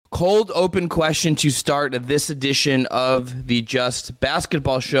cold open question to start this edition of the Just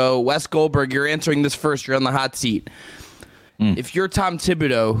Basketball Show. Wes Goldberg, you're answering this first. You're on the hot seat. If you're Tom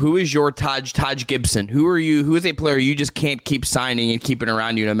Thibodeau, who is your Taj Gibson? Who are you? Who is a player you just can't keep signing and keeping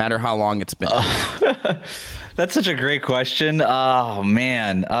around you no matter how long it's been? That's such a great question. Oh,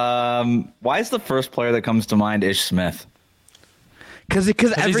 man. Why is the first player that comes to mind Ish Smith?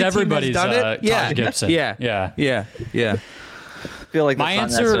 Because everybody's done it. Taj Gibson. Yeah. I feel like that's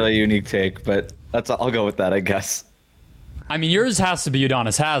not necessarily a unique take, but I'll go with that, I guess. I mean, yours has to be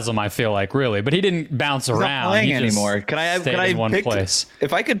Udonis Haslem, I feel like, really, but he didn't bounce He's around. not playing he just anymore. Can I in one place?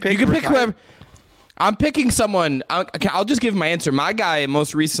 If I could pick, you can pick whoever. I'm picking someone. I'll just give my answer. My guy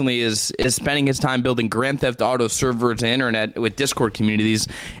most recently is spending his time building Grand Theft Auto servers and internet with Discord communities.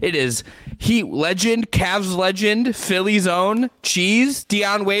 It is Heat legend, Cavs legend, Philly's own Cheese,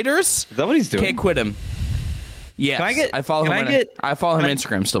 Deion Waiters. Is that what he's doing? Can't quit him. Yes, I follow him. I follow him on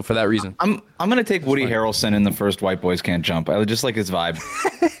Instagram still for that reason. I'm gonna take Woody Harrelson in the first White Boys Can't Jump. I just like his vibe.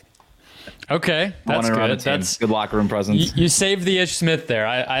 Okay, that's good. That's good locker room presence. You saved the Ish Smith there.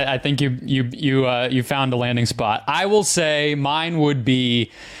 I think you found a landing spot. I will say mine would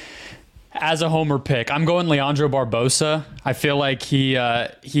be, as a homer pick, I'm going Leandro Barbosa. I feel like he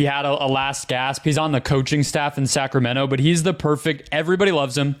had a last gasp. He's on the coaching staff in Sacramento, but he's the perfect. Everybody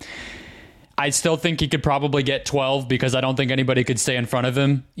loves him. I still think he could probably get 12 because I don't think anybody could stay in front of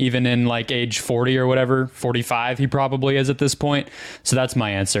him, even in like age 40 or whatever. 45 he probably is at this point. So that's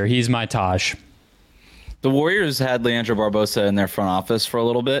my answer. He's my Taj. The Warriors had Leandro Barbosa in their front office for a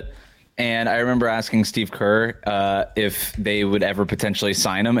little bit. And I remember asking Steve Kerr if they would ever potentially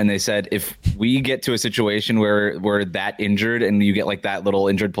sign him. And they said, if we get to a situation where we're that injured and you get like that little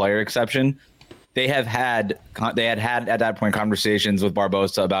injured player exception, they had at that point conversations with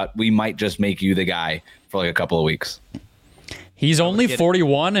Barbosa about we might just make you the guy for like a couple of weeks. He's only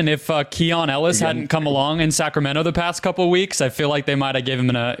 41, and if Keon Ellis hadn't come along in Sacramento the past couple of weeks, I feel like they might have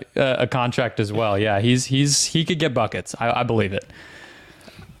given him a contract as well. Yeah, he could get buckets. I believe it.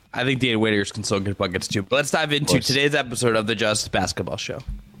 I think Deion Waiters can still get buckets too. But let's dive into today's episode of the Just Basketball Show.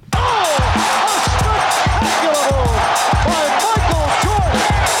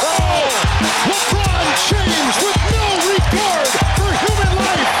 James with no regard for human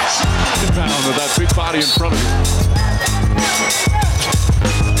life. Down with that big body in front of you.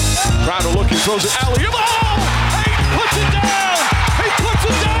 Crowder looking, throws it alley. Oh! He puts it down. He puts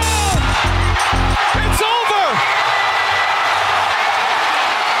it down. It's over.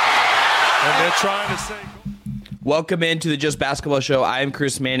 And they're trying to say. Welcome into the Just Basketball Show. I am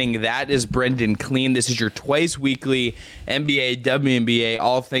Chris Manning. That is Brendan Clean. This is your twice weekly NBA, WNBA,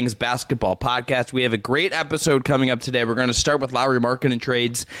 all things basketball podcast. We have a great episode coming up today. We're going to start with Lauri Markkanen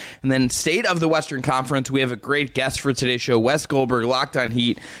trades, and then State of the Western Conference. We have a great guest for today's show, Wes Goldberg, Locked On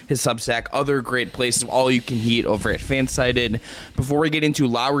Heat, his Substack, other great places, all you can Heat over at Fansided. Before we get into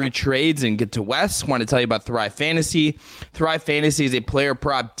Lauri trades and get to Wes, I want to tell you about Thrive Fantasy. Thrive Fantasy is a player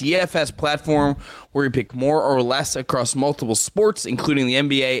prop DFS platform where you pick more or less across multiple sports, including the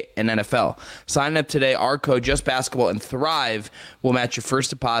NBA and NFL. Sign up today. Our code JustBasketball and Thrive will match your first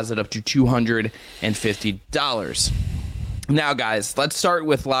deposit up to $250. Now, guys, let's start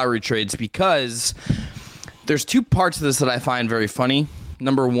with Lauri trades because there's two parts of this that I find very funny.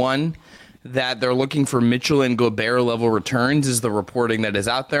 Number one, that they're looking for Mitchell and Gobert level returns is the reporting that is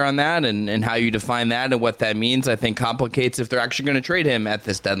out there on that, and how you define that and what that means, I think complicates if they're actually going to trade him at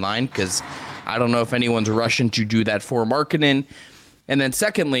this deadline, because I don't know if anyone's rushing to do that for Markkanen. And then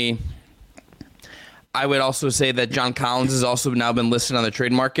secondly, I would also say that John Collins has also now been listed on the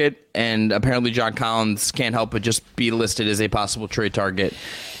trade market, and apparently John Collins can't help but just be listed as a possible trade target,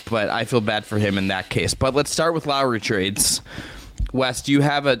 but I feel bad for him in that case. But let's start with Lauri trades. Wes, do you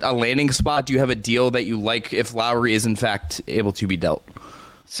have a landing spot? Do you have a deal that you like if Lauri is in fact able to be dealt?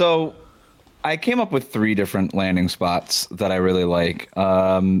 So I came up with 3 different landing spots that I really like.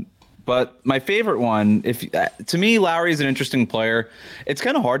 But my favorite one, to me, Lauri is an interesting player. It's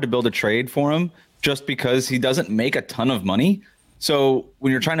kind of hard to build a trade for him just because he doesn't make a ton of money. So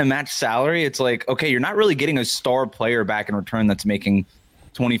when you're trying to match salary, it's like, okay, you're not really getting a star player back in return that's making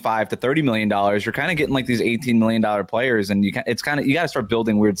 $25 to $30 million. You're kind of getting like these $18 million players, and you got to start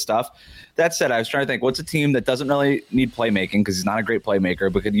building weird stuff. That said, I was trying to think, what's a team that doesn't really need playmaking because he's not a great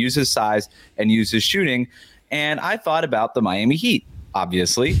playmaker, but could use his size and use his shooting. And I thought about the Miami Heat,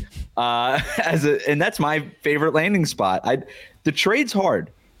 obviously, and that's my favorite landing spot. The trade's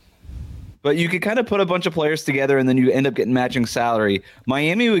hard, but you could kind of put a bunch of players together and then you end up getting matching salary.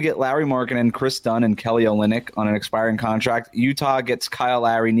 Miami would get Lauri Markkanen and Chris Dunn and Kelly Olynyk on an expiring contract. Utah gets Kyle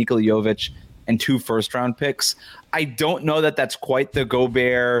Lowry, Nikola Jovic, and 2 first-round picks. I don't know that that's quite the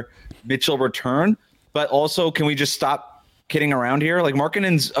Gobert Mitchell return, but also can we just stop kidding around here? Like,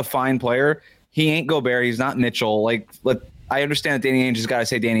 Markkanen's a fine player. He ain't Gobert. He's not Mitchell. I understand that Danny Ainge has got to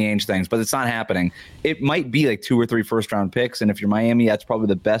say Danny Ainge things, but it's not happening. It might be like 2 or 3 first-round picks, and if you're Miami, that's probably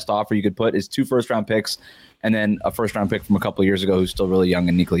the best offer you could put is 2 first-round picks and then a first-round pick from a couple of years ago who's still really young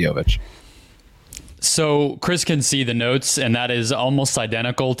in Nikola Jovic. So Chris can see the notes, and that is almost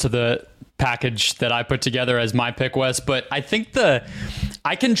identical to the package that I put together as my pick, Wes. But I think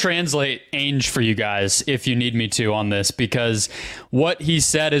I can translate Ainge for you guys if you need me to on this, because what he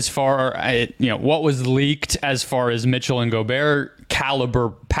said as far, what was leaked as far as Mitchell and Gobert caliber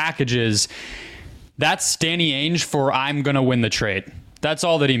packages, that's Danny Ainge for I'm going to win the trade. That's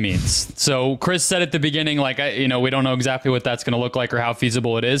all that he means. So Chris said at the beginning, we don't know exactly what that's going to look like or how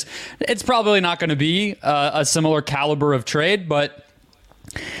feasible it is. It's probably not going to be a similar caliber of trade, but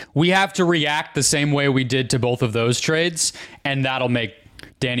we have to react the same way we did to both of those trades, and that'll make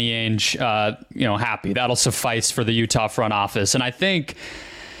Danny Ainge, happy. That'll suffice for the Utah front office. And I think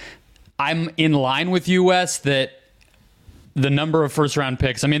I'm in line with you, Wes, that the number of first-round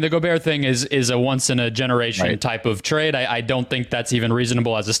picks, the Gobert thing is a once-in-a-generation type of trade. I don't think that's even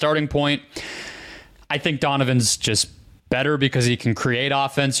reasonable as a starting point. I think Donovan's just better because he can create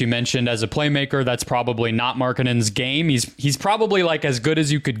offense. You mentioned as a playmaker, that's probably not Markkanen's game. He's probably like as good as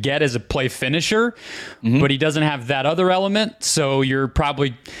you could get as a play finisher, but he doesn't have that other element. So you're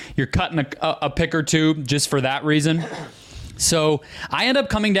cutting a pick or two just for that reason. So I end up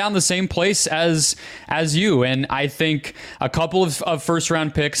coming down the same place as you, and I think a couple of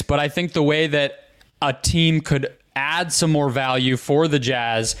first-round picks, but I think the way that a team could add some more value for the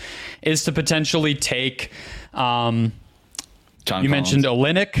Jazz is to potentially take John Collins. Mentioned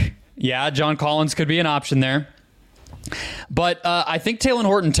Olynyk. Yeah, John Collins could be an option there. But I think Talen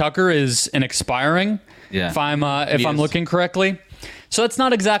Horton-Tucker is an expiring, if I'm looking correctly. So it's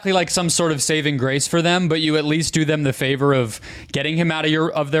not exactly like some sort of saving grace for them, but you at least do them the favor of getting him out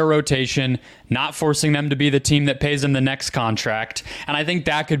of their rotation, not forcing them to be the team that pays him the next contract. And I think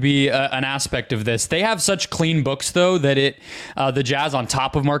that could be an aspect of this. They have such clean books, though, that the Jazz, on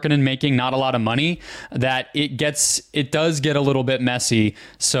top of Markkanen making not a lot of money, that it does get a little bit messy.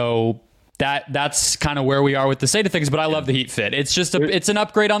 So that's kind of where we are with the state of things, but I love the Heat fit. It's just it's an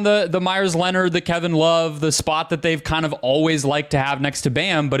upgrade on the Myers Leonard, the Kevin Love, the spot that they've kind of always liked to have next to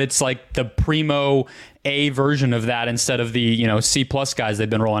Bam, but it's like the primo A version of that instead of the C+ guys they've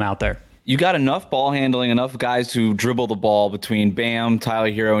been rolling out there. You got enough ball handling, enough guys who dribble the ball between Bam, Tyler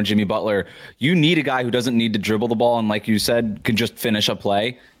Hero, and Jimmy Butler. You need a guy who doesn't need to dribble the ball and, like you said, can just finish a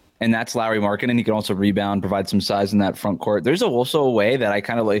play. And that's Lauri Markkanen. He can also rebound, provide some size in that front court. There's also a way that I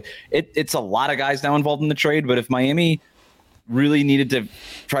kind of like it. It's a lot of guys now involved in the trade, but if Miami really needed to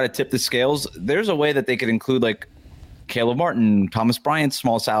try to tip the scales, there's a way that they could include like Caleb Martin, Thomas Bryant's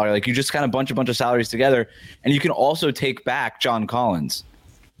small salary. Like you just kind of bunch a bunch of salaries together, and you can also take back John Collins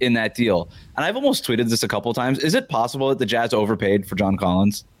in that deal. And I've almost tweeted this a couple of times. Is it possible that the Jazz overpaid for John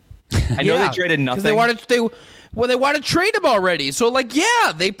Collins? I know they traded nothing. They wanted to trade him already. So,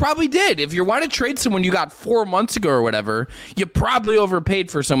 they probably did. If you want to trade someone you got 4 months ago or whatever, you probably overpaid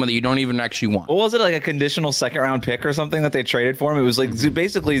for someone that you don't even actually want. What was it, like a conditional second-round pick or something that they traded for him? It was like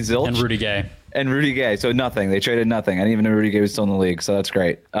basically Zilch. And Rudy Gay. So nothing. They traded nothing. I didn't even know Rudy Gay was still in the league, so that's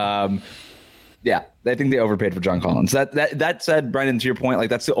great. Yeah, I think they overpaid for John Collins. That said, Brendan, to your point, like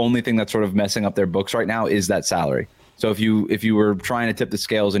that's the only thing that's sort of messing up their books right now is that salary. So if you were trying to tip the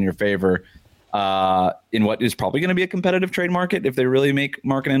scales in your favor in what is probably going to be a competitive trade market, if they really make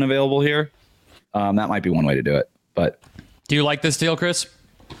Markkanen available here, that might be one way to do it. But do you like this deal, Chris?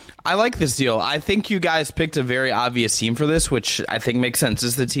 I like this deal. I think you guys picked a very obvious team for this, which I think makes sense. This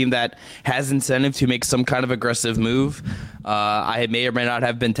is the team that has incentive to make some kind of aggressive move. I may or may not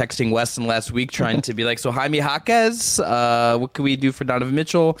have been texting Weston last week trying to be like, so Jaime Jaquez, what can we do for Donovan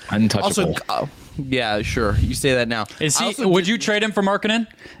Mitchell? Untouchable. Also, yeah, sure. You say that now. Would you trade him for Markkanen?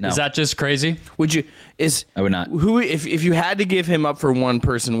 No. Is that just crazy? Would you? I would not. Who, if you had to give him up for one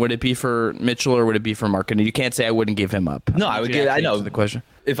person, would it be for Mitchell or would it be for Markkanen? You can't say I wouldn't give him up. No, I would give. I know the question.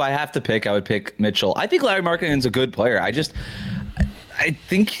 If I have to pick, I would pick Mitchell. I think Lauri Markkanen's a good player. I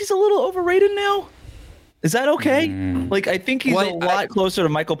think he's a little overrated now. Is that okay? Like, I think he's a lot closer to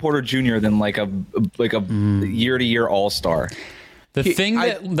Michael Porter Jr. than like a year-to-year all-star. The thing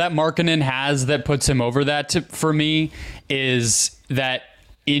that Markkanen has that puts him over that for me is that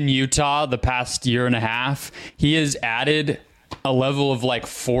in Utah the past year and a half, he has added a level of like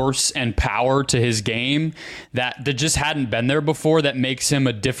force and power to his game that just hadn't been there before, that makes him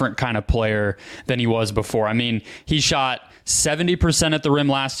a different kind of player than he was before. I mean, he shot 70% at the rim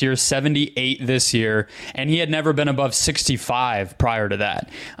last year, 78 this year, and he had never been above 65 prior to that.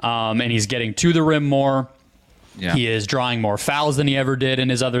 And he's getting to the rim more. Yeah. He is drawing more fouls than he ever did in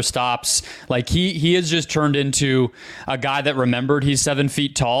his other stops. Like he has just turned into a guy that remembered he's 7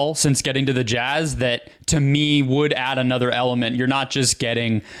 feet tall since getting to the Jazz. That to me would add another element. You're not just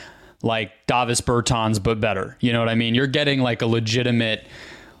getting like Davis Bertans, but better. You know what I mean? You're getting like a legitimate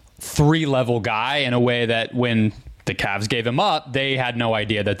 3-level guy in a way that when the Cavs gave him up, they had no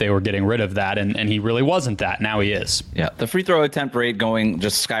idea that they were getting rid of that, and he really wasn't that. Now he is. Yeah, the free throw attempt rate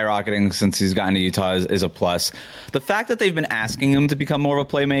just skyrocketing since he's gotten to Utah is a plus. The fact that they've been asking him to become more of a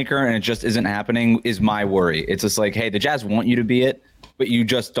playmaker and it just isn't happening is my worry. It's just like, hey, the Jazz want you to be it, but you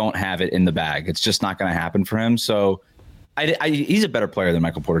just don't have it in the bag. It's just not going to happen for him. So he's a better player than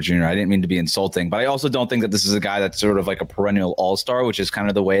Michael Porter Jr. I didn't mean to be insulting, but I also don't think that this is a guy that's sort of like a perennial all-star, which is kind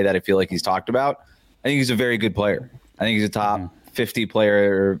of the way that I feel like he's talked about. I think he's a very good player. I think he's a top 50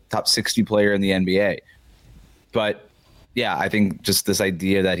 player, top 60 player in the NBA. But yeah, I think just this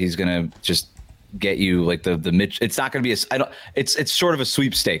idea that he's going to just get you like the Mitch, it's not going to be it's sort of a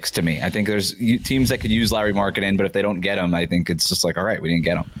sweepstakes to me. I think there's teams that could use Lauri Markkanen, but if they don't get him, I think it's just like, all right, we didn't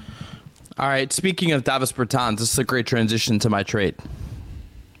get him. All right. Speaking of Davis Bertans, this is a great transition to my trade.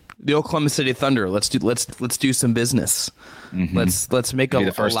 The Oklahoma City Thunder. Let's do some business. Mm-hmm. Let's make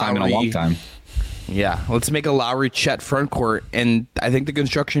the first time in a long time. Yeah, let's make a Lowry Chet front court, and I think the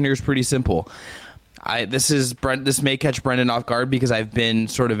construction here is pretty simple. This may catch Brendan off guard because I've been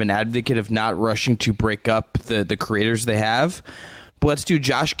sort of an advocate of not rushing to break up the creators they have. But let's do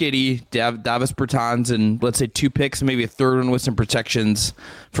Josh Giddey, Davis Bertans, and let's say 2 picks, and maybe a third one with some protections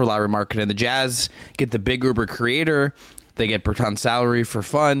for Lauri Markkanen. The Jazz get the big Uber creator. They get Bertans' salary for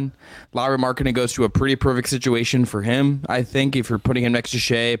fun. Lauri Markkanen goes to a pretty perfect situation for him, I think. If you're putting him next to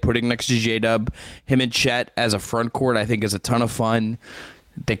Shea, putting next to J-Dub, him and Chet as a front court, I think is a ton of fun.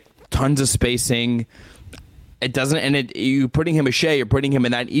 Tons of spacing. You putting him with Shea, you're putting him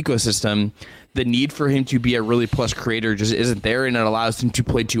in that ecosystem. The need for him to be a really plus creator just isn't there, and it allows him to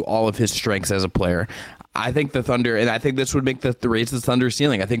play to all of his strengths as a player. I think the Thunder, and I think this would make the raise the Thunder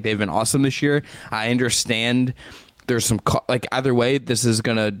ceiling. I think they've been awesome this year. I understand there's some either way, this is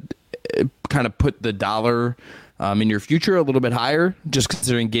gonna kind of put the dollar in your future a little bit higher, just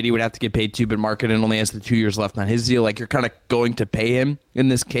considering Giddey would have to get paid too, but Markkanen only has the 2 years left on his deal. Like, you're kind of going to pay him in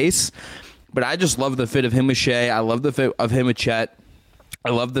this case. But I just love the fit of him with Shea. I love the fit of him with Chet. I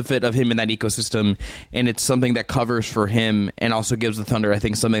love the fit of him in that ecosystem, and it's something that covers for him and also gives the Thunder, I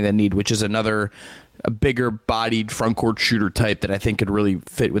think, something they need, which is a bigger bodied front court shooter type that I think could really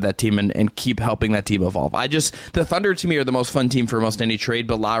fit with that team and keep helping that team evolve. The Thunder to me are the most fun team for most any trade,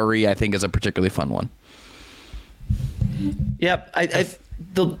 but Lowry I think is a particularly fun one. Yep.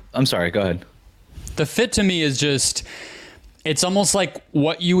 I'm sorry, go ahead. The fit to me is just, it's almost like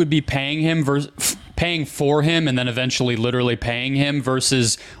what you would be paying him versus paying for him and then eventually literally paying him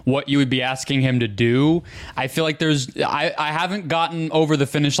versus what you would be asking him to do. I feel like I haven't gotten over the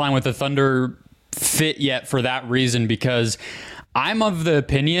finish line with the Thunder fit yet for that reason, because I'm of the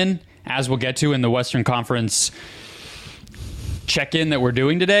opinion, as we'll get to in the Western Conference check-in that we're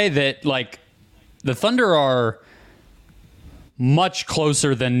doing today, that like the Thunder are much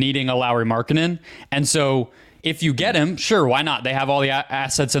closer than needing a Lauri Markkanen. And so if you get him, sure, why not? They have all the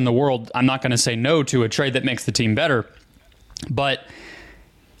assets in the world. I'm not going to say no to a trade that makes the team better. But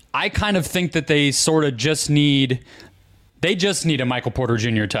I kind of think that they sort of just need a Michael Porter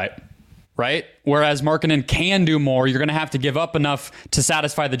Jr. type, right? Whereas Markkanen can do more. You're going to have to give up enough to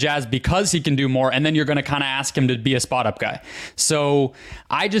satisfy the Jazz because he can do more, and then you're going to kind of ask him to be a spot-up guy. So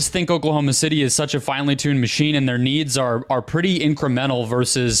I just think Oklahoma City is such a finely tuned machine, and their needs are pretty incremental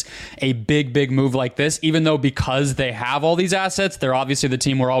versus a big move like this, even though because they have all these assets, they're obviously the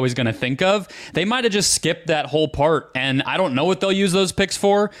team we're always going to think of. They might have just skipped that whole part, and I don't know what they'll use those picks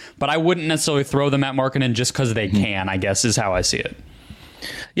for, but I wouldn't necessarily throw them at Markkanen just because they can, I guess is how I see it.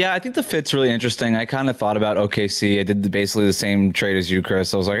 Yeah, I think the fit's really interesting. I kind of thought about OKC. I did basically the same trade as you,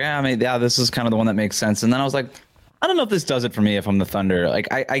 Chris. I was like, this is kind of the one that makes sense. And then I was like, I don't know if this does it for me if I'm the Thunder. Like,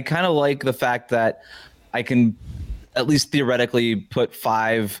 I kind of like the fact that I can at least theoretically put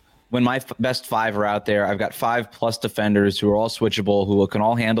 5. When my best 5 are out there, I've got 5+ defenders who are all switchable, who can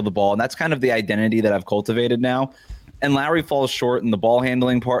all handle the ball. And that's kind of the identity that I've cultivated now. And Lowry falls short in the ball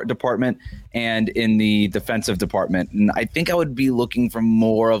handling department and in the defensive department. And I think I would be looking for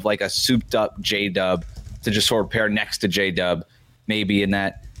more of like a souped up J-Dub to just sort of pair next to J-Dub, maybe in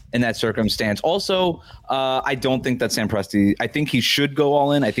that circumstance. Also, I don't think that Sam Presti, I think he should go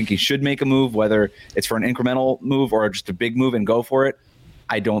all in. I think he should make a move, whether it's for an incremental move or just a big move and go for it.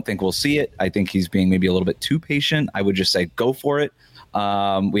 I don't think we'll see it. I think he's being maybe a little bit too patient. I would just say go for it.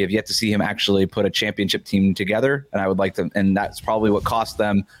 We have yet to see him actually put a championship team together, and I would like to, and that's probably what cost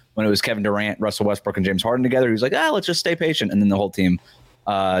them when it was Kevin Durant, Russell Westbrook, and James Harden together. He was like, let's just stay patient, and then the whole team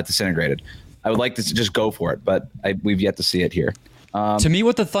disintegrated. I would like to just go for it, but we've yet to see it here. To me,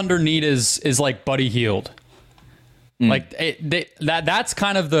 what the Thunder need is like Buddy Hield. Like that's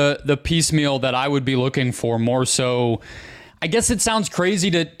kind of the piecemeal that I would be looking for more so. I guess it sounds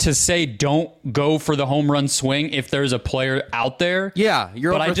crazy to say don't go for the home run swing if there's a player out there. Yeah,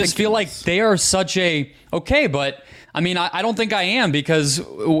 but I just feel like they are such a okay. But I mean, I don't think I am, because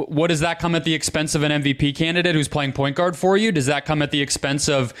what does that come at the expense of an MVP candidate who's playing point guard for you? Does that come at the expense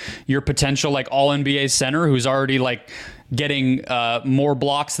of your potential like all NBA center who's already like getting more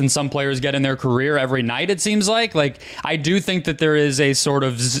blocks than some players get in their career every night, it seems like I do think that there is a sort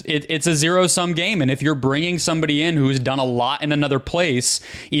of it's a zero-sum game, and if you're bringing somebody in who's done a lot in another place,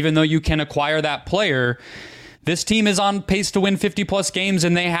 even though you can acquire that player, this team is on pace to win 50-plus games,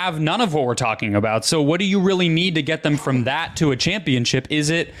 and they have none of what we're talking about. So what do you really need to get them from that to a championship? Is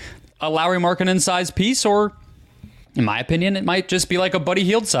it a Lauri Markkanen-sized piece, or in my opinion, it might just be like a Buddy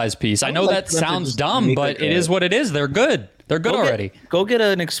Hield size piece? I know that sounds dumb, but it is what it is. They're good. They're good already. Go get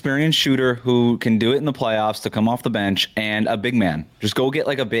an experienced shooter who can do it in the playoffs to come off the bench, and a big man. Just go get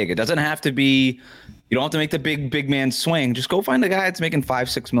like a big. It doesn't have to be. You don't have to make the big man swing. Just go find a guy that's making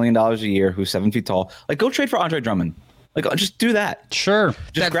 $5-6 million a year who's 7 feet tall. Like, go trade for Andre Drummond. Like, just do that. Sure.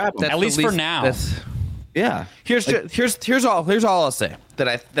 Just grab him. At least for now. Yeah. Here's all I'll say that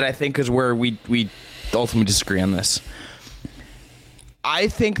I think is where we ultimately disagree on this. I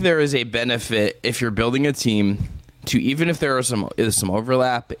think there is a benefit if you're building a team to, even if there is some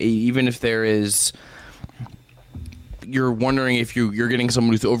overlap, even if there is, you're wondering if you're getting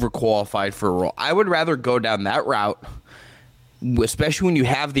someone who's overqualified for a role. I would rather go down that route, especially when you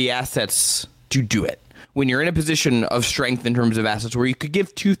have the assets to do it. When you're in a position of strength in terms of assets where you could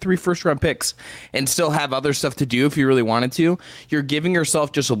give 2-3 first-round picks and still have other stuff to do if you really wanted to, you're giving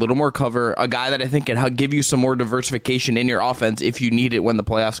yourself just a little more cover, a guy that I think can give you some more diversification in your offense if you need it when the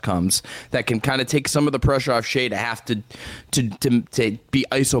playoffs comes, that can kind of take some of the pressure off Shea to have to be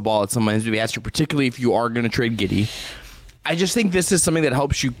iso ball at some NBA, particularly if you are going to trade Giddey. I just think this is something that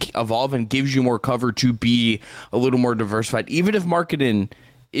helps you evolve and gives you more cover to be a little more diversified, even if Markkanen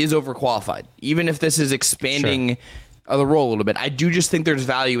is overqualified, even if this is expanding the role a little bit. I do just think there's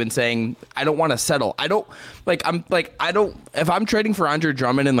value in saying I don't want to settle. If I'm trading for Andre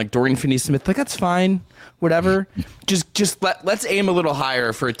Drummond and like Dorian Finney-Smith, like that's fine, whatever. Let's aim a little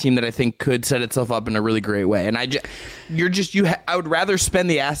higher for a team that I think could set itself up in a really great way. And I would rather spend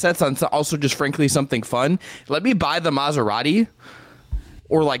the assets on also just frankly something fun. Let me buy the Maserati.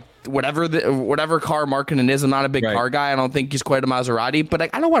 Or like whatever car Markkanen is. I'm not a big car guy. I don't think he's quite a Maserati, but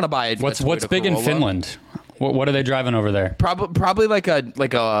I don't want to buy it. What's big in Finland? What are they driving over there? Probably like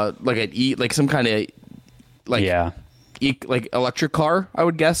some kind of like electric car, I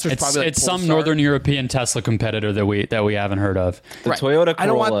would guess. It's some Northern European Tesla competitor that we haven't heard of. The Toyota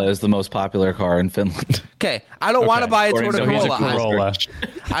Corolla is the most popular car in Finland. Okay, I don't want to buy a Toyota Corolla.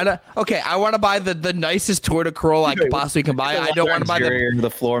 I want to buy the nicest Toyota Corolla I could possibly can buy. I don't want to buy the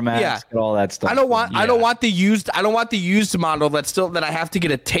floor mats and all that stuff. I don't want the used model that I have to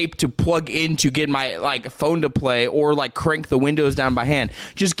get a tape to plug in to get my like phone to play or like crank the windows down by hand.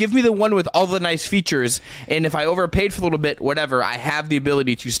 Just give me the one with all the nice features, and if I overpaid for a little bit, whatever, I have the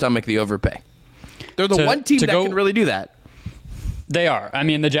ability to stomach the overpay. They're the one team that can really do that. They are. I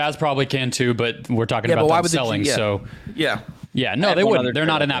mean, the Jazz probably can too, but we're talking about them selling. No, they wouldn't. They're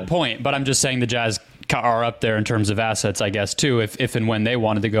not in that point. But I'm just saying the Jazz are up there in terms of assets, I guess, too, if and when they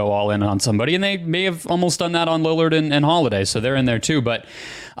wanted to go all in on somebody. And they may have almost done that on Lillard and Holiday, so they're in there too. But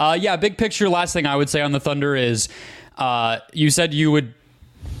big picture, last thing I would say on the Thunder is you said you would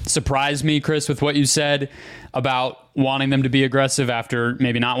surprise me, Chris, with what you said about wanting them to be aggressive after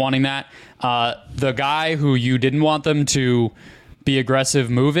maybe not wanting that. The guy who you didn't want them to be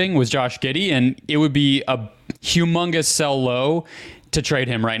aggressive moving was Josh Giddey, and it would be a humongous sell low to trade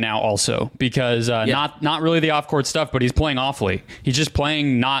him right now also, because not really the off-court stuff, but he's playing awfully. He's just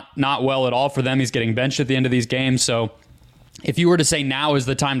playing not well at all for them. He's getting benched at the end of these games, so if you were to say now is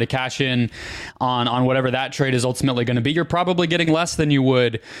the time to cash in on whatever that trade is ultimately going to be, you're probably getting less than you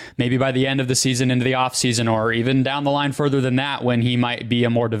would maybe by the end of the season into the offseason, or even down the line further than that when he might be a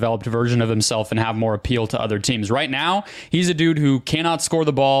more developed version of himself and have more appeal to other teams. Right now, he's a dude who cannot score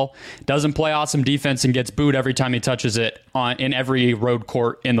the ball, doesn't play awesome defense, and gets booed every time he touches it in every road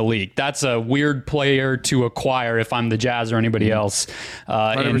court in the league. That's a weird player to acquire if I'm the Jazz or anybody else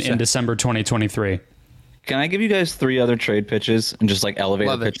in December 2023. Can I give you guys 3 other trade pitches and just like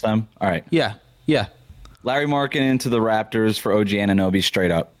elevator Love it. pitch them? All right. Yeah. Larry Markkinen to the Raptors for OG Anunoby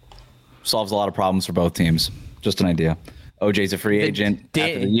straight up. Solves a lot of problems for both teams. Just an idea. OJ's a free agent.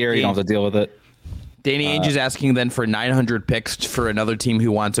 After the year, you don't have to deal with it. Danny Ainge is asking then for 900 picks for another team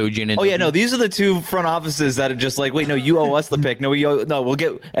who wants OG and Oh yeah, no, these are the 2 front offices that are just like, wait, no, you owe us the pick. No, we'll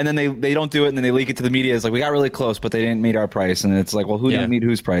get, and then they don't do it, and then they leak it to the media. It's like, we got really close, but they didn't meet our price, and it's like, well, who didn't meet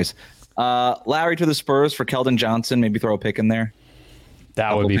whose price? Larry to the Spurs for Keldon Johnson. Maybe throw a pick in there.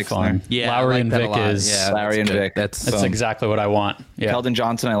 That would be picks fun. there. Yeah, Lowry I like and that a Vic lot. is Yeah, Larry and good. Vic. That's exactly what I want. Yeah. Keldon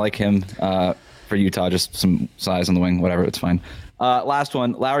Johnson, I like him for Utah. Just some size on the wing, whatever. It's fine. Last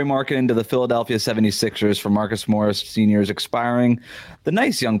one, Larry Markkinen to the Philadelphia 76ers for Marcus Morris Sr. is expiring. The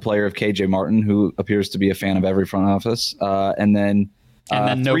nice young player of KJ Martin, who appears to be a fan of every front office. And then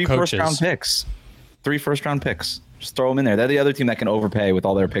no 3 coaches. first-round picks. 3 first-round picks. Just throw them in there. They're the other team that can overpay with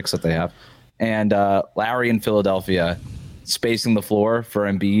all their picks that they have. And Larry in Philadelphia spacing the floor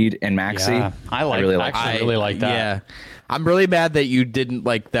for Embiid and Maxey. Yeah, I really like that. Yeah. I'm really mad that you didn't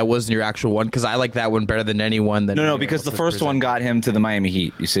that wasn't your actual one because I like that one better than anyone. No, because the first one got him to the Miami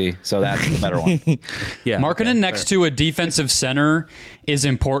Heat, you see? So that's the better one. Yeah. Markkinen next to a defensive center is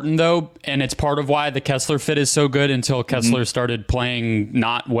important, though, and it's part of why the Kessler fit is so good until Kessler started playing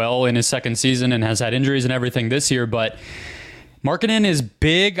not well in his second season and has had injuries and everything this year. But Markkinen is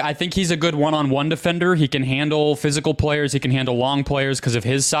big. I think he's a good one-on-one defender. He can handle physical players. He can handle long players because of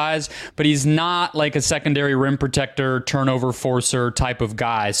his size, but he's not like a secondary rim protector, turnover forcer type of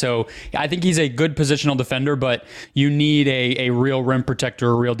guy. So I think he's a good positional defender, but you need a real rim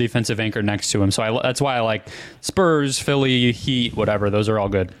protector, a real defensive anchor next to him. So that's why I like Spurs, Philly, Heat, whatever. Those are all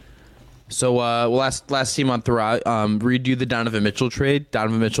good. So last team on throughout, redo the Donovan Mitchell trade.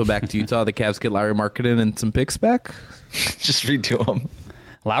 Donovan Mitchell back to Utah. The Cavs get Larry Markkinen and some picks back. Just redo them.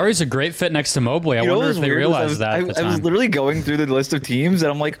 Lowry's a great fit next to Mobley. I wonder if they realized that at the time. I was literally going through the list of teams, and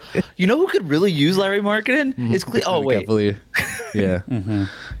I'm like, you know who could really use Larry Markkinen? It's oh, wait. Yeah.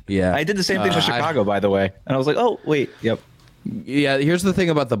 Yeah. I did the same thing with Chicago, by the way. And I was like, oh, wait. Yep. Yeah, here's the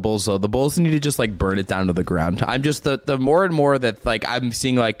thing about the Bulls though. The Bulls need to just burn it down to the ground. I'm just the more and more that I'm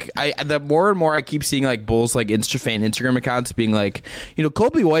seeing the more and more I keep seeing Bulls Instagram accounts being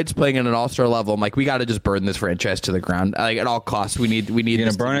Kobe White's playing at an all-star level. I'm like, we got to just burn this franchise to the ground at all costs. We need You're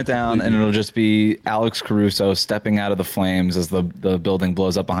gonna burn it down, and it'll just be Alex Caruso stepping out of the flames as the building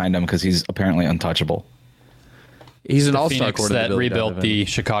blows up behind him because he's apparently untouchable. He's an The all-star Phoenix that rebuilt the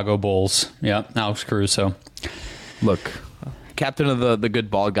Chicago Bulls. Yeah, Alex Caruso. Look, captain of the good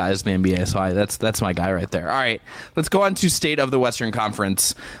ball guys in the NBA. So that's my guy right there. All right, let's go on to State of the Western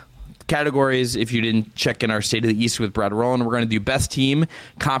Conference categories. If you didn't check in our State of the East with Brad Rowland, we're going to do best team,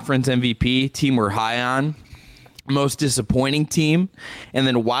 conference MVP, team we're high on, most disappointing team, and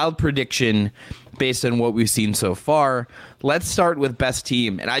then wild prediction based on what we've seen so far. Let's start with best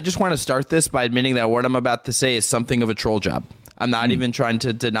team. And I just want to start this by admitting that what I'm about to say is something of a troll job. I'm not even trying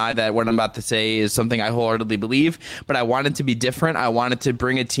to deny that what I'm about to say is something I wholeheartedly believe, but I want it to be different. I wanted to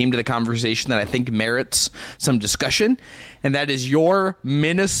bring a team to the conversation that I think merits some discussion, and that is your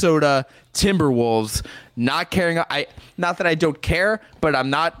Minnesota Timberwolves. Not that I don't care, but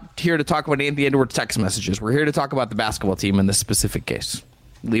I'm not here to talk about Anthony Edwards text messages. We're here to talk about the basketball team in this specific case.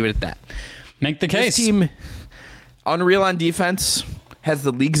 Leave it at that. Make the case. This team, unreal on defense, has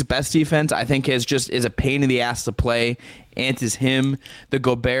the league's best defense. I think is a pain in the ass to play. Ant is him. The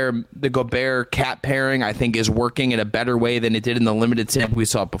Gobert Cat pairing, I think, is working in a better way than it did in the limited sample we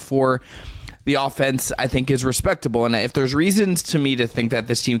saw before. The offense, I think, is respectable. And if there's reasons to me to think that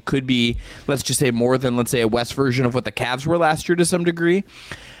this team could be, let's just say, more than, let's say, a West version of what the Cavs were last year to some degree,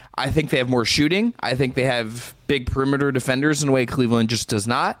 I think they have more shooting. I think they have big perimeter defenders in a way Cleveland just does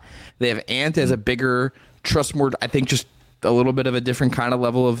not. They have Ant as a bigger, I think just a little bit of a different kind of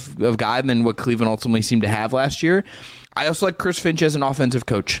level of guy than what Cleveland ultimately seemed to have last year. I also like Chris Finch as an offensive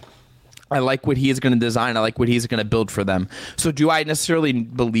coach. I like what he is going to design. I like what he's going to build for them. So do I necessarily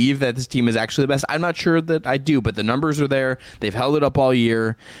believe that this team is actually the best? I'm not sure that I do, but the numbers are there. They've held it up all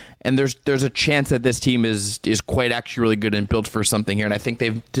year. And there's a chance that this team is quite actually really good and built for something here. And I think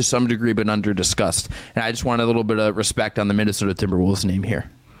they've, to some degree, been under-discussed. And I just want a little bit of respect on the Minnesota Timberwolves name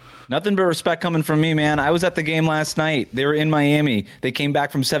here. Nothing but respect coming from me, man. I was at the game last night. They were in Miami. They came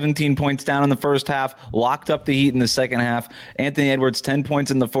back from 17 points down in the first half, locked up the Heat in the second half. Anthony Edwards, 10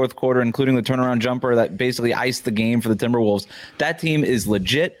 points in the fourth quarter, including the turnaround jumper that basically iced the game for the Timberwolves. That team is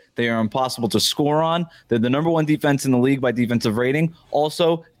legit. They are impossible to score on. They're the number one defense in the league by defensive rating.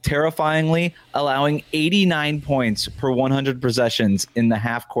 Also, terrifyingly, allowing 89 points per 100 possessions in the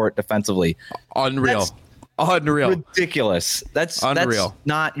half court defensively. Unreal. Unreal. Ridiculous. That's Unreal.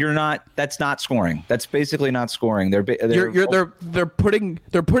 That's not scoring. That's basically not scoring. They're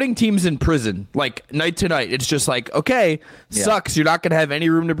putting teams in prison like night to night. It's just like, okay, sucks. You're not gonna have any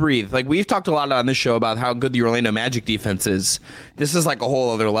room to breathe. Like we've talked a lot on this show about how good the Orlando Magic defense is. This is like a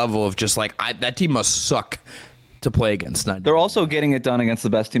whole other level of just like that team must suck to play against. They're also getting it done against the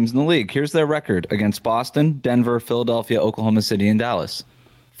best teams in the league. Here's their record against Boston, Denver, Philadelphia, Oklahoma City, and Dallas.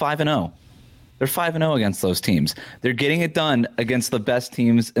 5-0. They're 5-0 against those teams. They're getting it done against the best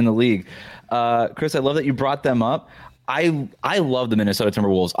teams in the league. Chris, I love that you brought them up. I love the Minnesota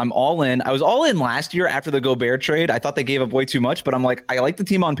Timberwolves. I'm all in. I was all in last year after the Gobert trade. I thought they gave up way too much, but I'm like, I like the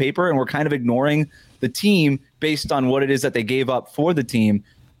team on paper, and we're kind of ignoring the team based on what it is that they gave up for the team.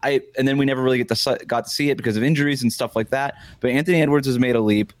 And then we never really got to see it because of injuries and stuff like that. But Anthony Edwards has made a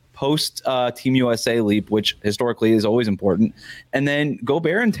leap. Post Team USA leap, which historically is always important. And then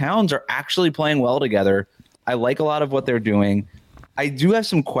Gobert and Towns are actually playing well together. I like a lot of what they're doing. I do have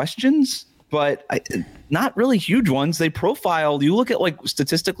some questions, but not really huge ones. They profile, you look at like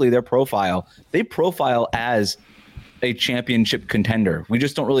statistically their profile, they profile as a championship contender. We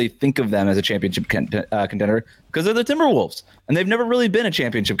just don't really think of them as a championship contender because they're the Timberwolves and they've never really been a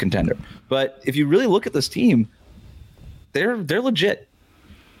championship contender. But if you really look at this team, they're legit.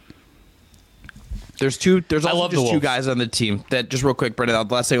 There's also just two guys on the team that, just real quick, Brendan,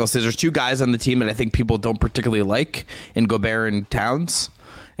 the last thing I'll say is there's two guys on the team that I think people don't particularly like in Gobert and Towns.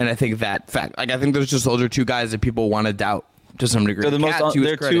 And I think that fact, like, I think those are two guys that people want to doubt to some degree.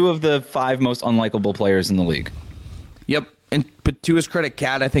 They're two of the 5 most unlikable players in the league. Yep. But to his credit,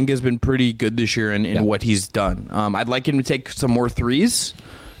 Cat, I think, has been pretty good this year in what he's done. I'd like him to take some more threes,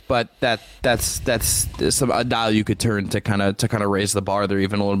 but that's a dial you could turn to kind of raise the bar there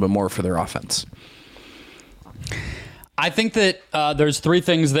even a little bit more for their offense. I think that there's 3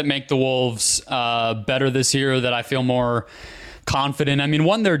 things that make the Wolves better this year that I feel more confident. I mean,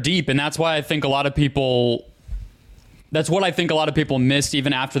 one, they're deep, and that's why I think a lot of people. That's what I think a lot of people missed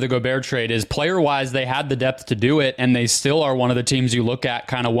even after the Gobert trade is player-wise, they had the depth to do it, and they still are one of the teams you look at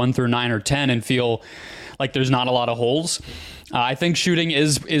kind of 1 through 9 or 10 and feel like there's not a lot of holes. I think shooting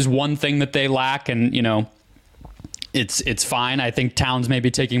is one thing that they lack, and it's fine. I think Towns may be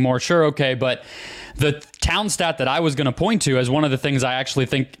taking more, sure, okay, but the Town stat that I was going to point to as one of the things I actually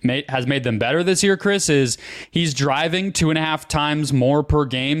think has made them better this year, Chris, is he's driving 2.5 times more per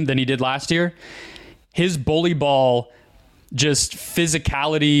game than he did last year. His bully ball, just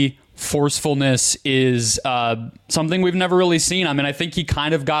physicality, forcefulness is something we've never really seen. I mean, I think he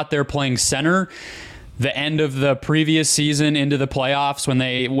kind of got there playing center the end of the previous season into the playoffs when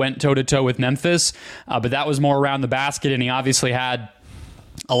they went toe-to-toe with Memphis, but that was more around the basket, and he obviously had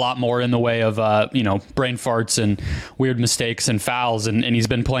a lot more in the way of brain farts and weird mistakes and fouls, and he's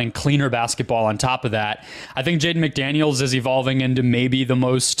been playing cleaner basketball on top of that. I think Jaden McDaniels is evolving into maybe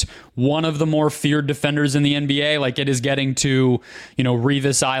one of the more feared defenders in the NBA. Like, it is getting to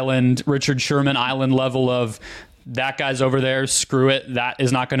Revis Island, Richard Sherman Island level of that guy's over there, screw it. That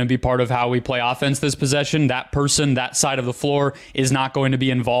is not going to be part of how we play offense this possession. That person, that side of the floor is not going to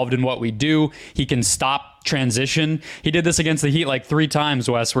be involved in what we do. He can stop transition. He did this against the Heat like 3 times,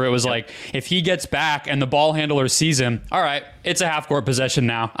 Wes, where it was like, if he gets back and the ball handler sees him, all right, it's a half-court possession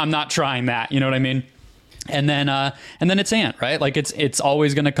now. I'm not trying that. You know what I mean? And then it's Ant, right? Like it's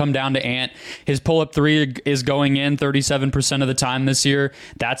always going to come down to Ant. His pull-up 3 is going in 37% of the time this year.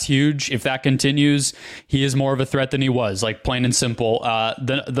 That's huge. If that continues, he is more of a threat than he was, like plain and simple.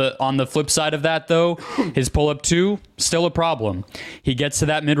 On the flip side of that, though, his pull-up 2, still a problem. He gets to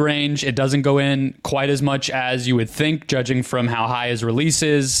that mid-range. It doesn't go in quite as much as you would think, judging from how high his release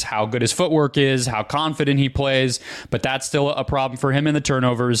is, how good his footwork is, how confident he plays. But that's still a problem for him, and the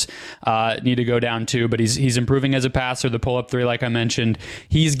turnovers need to go down too. But he's improving as a passer. The pull-up 3, like I mentioned,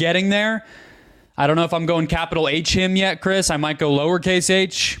 he's getting there. I don't know if I'm going capital H him yet, Chris. I might go lowercase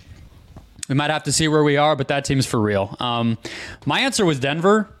h. We might have to see where we are, but that team's for real. My answer was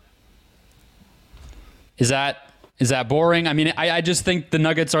Denver. Is that boring? I mean, I just think the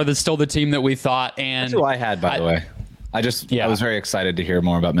Nuggets are still the team that we thought. And that's who I had, by the way. I was very excited to hear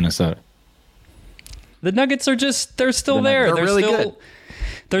more about Minnesota. The Nuggets are they're still there. They're really good.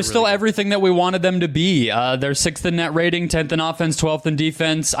 They're still everything that we wanted them to be. They're 6th in net rating, 10th in offense, 12th in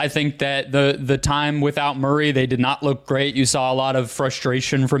defense. I think that the time without Murray, they did not look great. You saw a lot of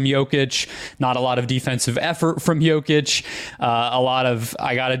frustration from Jokic, not a lot of defensive effort from Jokic, a lot of,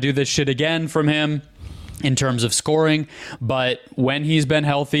 I got to do this shit again from him in terms of scoring. But when he's been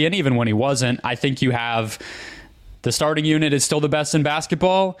healthy, and even when he wasn't, I think you have The starting unit is still the best in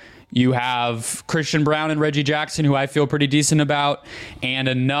basketball. You have Christian Brown and Reggie Jackson, who I feel pretty decent about, and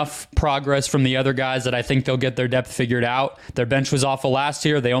enough progress from the other guys that I think they'll get their depth figured out. Their bench was awful last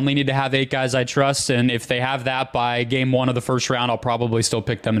year. They only need to have 8 guys I trust, and if they have that by game 1 of the first round, I'll probably still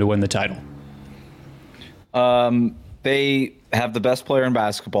pick them to win the title. They have the best player in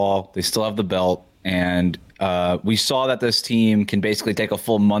basketball. They still have the belt. And we saw that this team can basically take a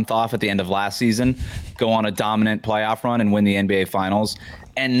full month off at the end of last season, go on a dominant playoff run and win the NBA Finals,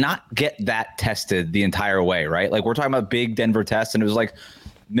 and not get that tested the entire way, right? Like, we're talking about big Denver tests, and it was like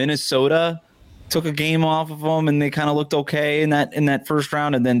Minnesota took a game off of them, and they kind of looked okay in that first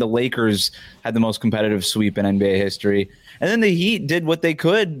round, and then the Lakers had the most competitive sweep in NBA history. And then the Heat did what they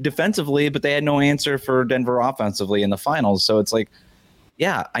could defensively, but they had no answer for Denver offensively in the finals. So it's like,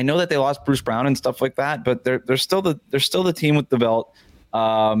 yeah, I know that they lost Bruce Brown and stuff like that, but they're still the team with the belt.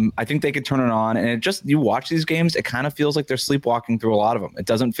 I think they could turn it on, and it just, you watch these games, it kind of feels like they're sleepwalking through a lot of them. It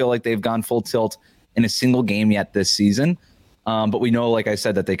doesn't feel like they've gone full tilt in a single game yet this season. But we know, like I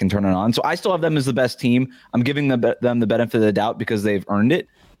said, that they can turn it on. So I still have them as the best team. I'm giving them the benefit of the doubt because they've earned it.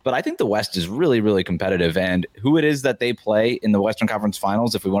 But I think the West is really, really competitive. And who it is that they play in the Western Conference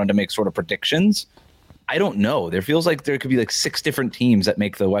Finals, if we wanted to make sort of predictions, I don't know. There feels like there could be like 6 different teams that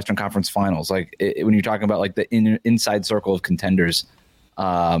make the Western Conference Finals. Like when you're talking about like the inside circle of contenders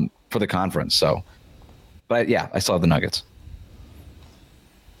for the conference. So, but yeah, I still have the Nuggets.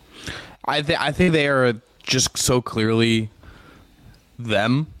 I think they are just so clearly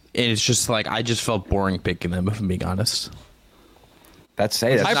them. And it's just like, I just felt boring picking them, if I'm being honest. I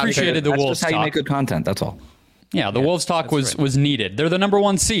appreciated the Wolves That's just how you make good content. That's all. Yeah, the Wolves talk was needed. They're the number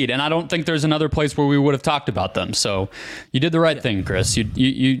 1 seed, and I don't think there's another place where we would have talked about them. So you did the right thing, Chris.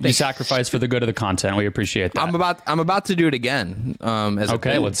 You sacrificed for the good of the content. We appreciate that. I'm about to do it again.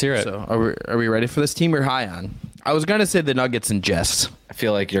 Okay, let's hear it. So are we ready for this team we're high on? I was gonna say the Nuggets in jest. I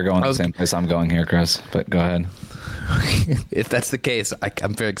feel like you're going the same place I'm going here, Chris. But go ahead. If that's the case,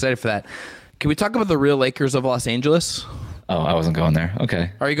 I'm very excited for that. Can we talk about the real Lakers of Los Angeles? Oh, I wasn't going there.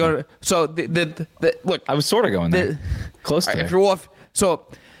 Okay. Are you going to, so the look, I was sort of going there. Close to there. So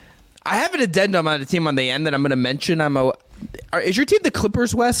I have an addendum on the team on the end that I'm going to mention. Is your team the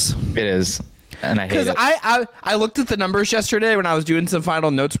Clippers, Wes? It is. And I hate it. Because I looked at the numbers yesterday when I was doing some final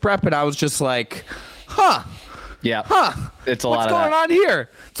notes prep, and I was just like, yeah. It's a what's lot of going that. on here?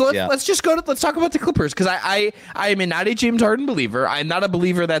 So let's talk about the Clippers, because I am not a James Harden believer. I'm not a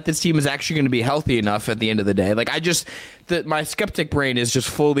believer that this team is actually going to be healthy enough at the end of the day. Like, my skeptic brain is just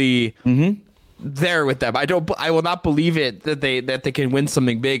fully there with them. I will not believe it that they can win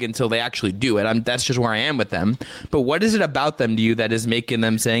something big until they actually do it. That's just where I am with them. But what is it about them to you that is making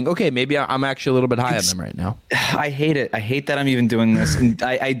them saying, okay, maybe I'm actually a little bit high on them right now? I hate it. I hate that I'm even doing this. And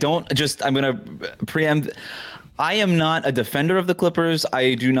I'm going to preempt. I am not a defender of the Clippers.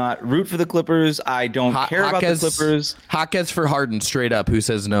 I do not root for the Clippers. I don't care about the Clippers. Hawkes for Harden, straight up. Who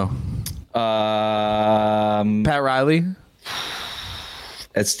says no? Pat Riley.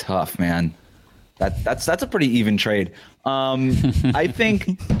 It's tough, man. That's a pretty even trade. I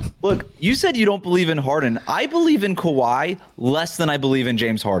think. Look, you said you don't believe in Harden. I believe in Kawhi less than I believe in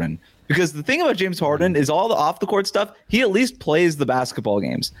James Harden. Because the thing about James Harden is all the off the court stuff. He at least plays the basketball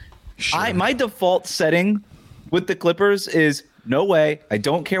games. Sure. My default setting with the Clippers is no way. I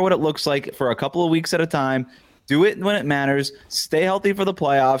don't care what it looks like for a couple of weeks at a time. Do it when it matters. Stay healthy for the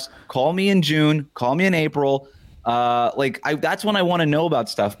playoffs. Call me in June. Call me in April. That's when I want to know about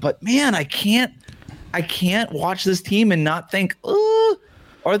stuff. But man, I can't watch this team and not think,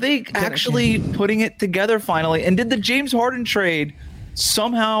 are they actually putting it together finally? And did the James Harden trade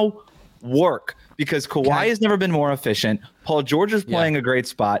somehow work? Because Kawhi has never been more efficient. Paul George is playing a great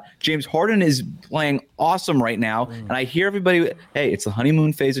spot. James Harden is playing awesome right now. And I hear everybody, hey, it's the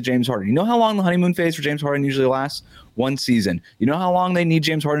honeymoon phase of James Harden. You know how long the honeymoon phase for James Harden usually lasts? 1 season. You know how long they need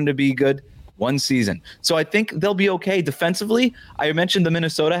James Harden to be good? 1 season. So I think they'll be okay defensively. I mentioned the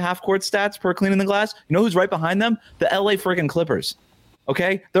Minnesota half-court stats per cleaning the glass. You know who's right behind them? The LA freaking Clippers.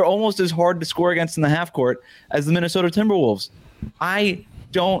 Okay? They're almost as hard to score against in the half-court as the Minnesota Timberwolves. I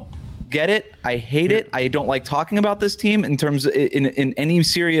don't get it. I hate it. I don't like talking about this team in terms of, in any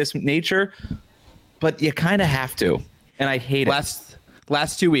serious nature, but you kind of have to, and I hate it.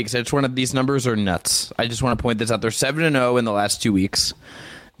 Last 2 weeks, these numbers are nuts. I just want to point this out. They're 7-0 in the last 2 weeks.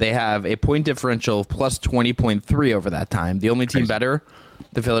 They have a point differential of plus 20.3 over that time. The only team better,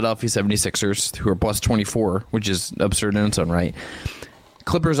 the Philadelphia 76ers, who are plus 24, which is absurd in its own right.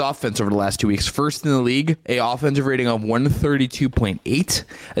 Clippers offense over the last 2 weeks. First in the league, a offensive rating of 132.8,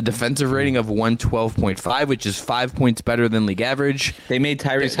 a defensive rating of 112.5, which is 5 points better than league average. They made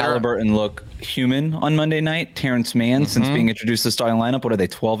Tyrese Halliburton look human on Monday night. Terrence Mann, since being introduced to the starting lineup, what are they,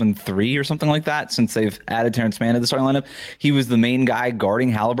 12-3 or something like that? Since they've added Terrence Mann to the starting lineup, he was the main guy guarding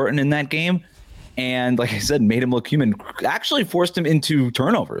Halliburton in that game. And like I said, made him look human. Actually forced him into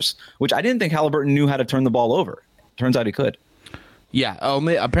turnovers, which I didn't think Halliburton knew how to turn the ball over. Turns out he could. Yeah,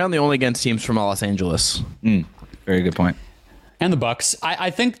 apparently only against teams from Los Angeles. Very good point. And the Bucks. I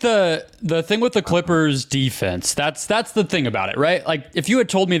think the thing with the Clippers defense, that's the thing about it, right? Like, if you had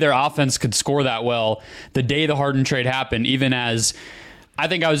told me their offense could score that well the day the Harden trade happened, even as I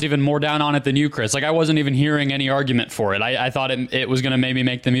think I was even more down on it than you, Chris. Like, I wasn't even hearing any argument for it. I thought it was going to maybe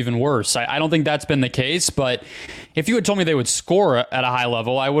make them even worse. I don't think that's been the case, but if you had told me they would score at a high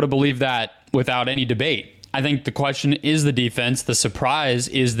level, I would have believed that without any debate. I think the question is the defense. The surprise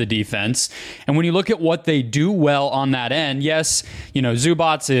is the defense. And when you look at what they do well on that end, yes,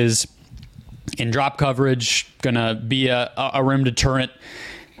 Zubac is in drop coverage, going to be a rim deterrent.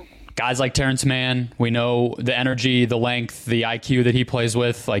 Guys like Terrence Mann, we know the energy, the length, the IQ that he plays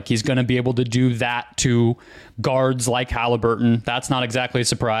with. Like, he's going to be able to do that to guards like Halliburton. That's not exactly a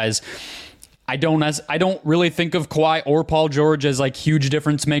surprise. I don't really think of Kawhi or Paul George as like huge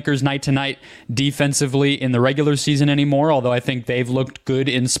difference makers night to night defensively in the regular season anymore, although I think they've looked good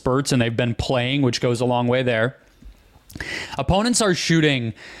in spurts and they've been playing, which goes a long way there. Opponents are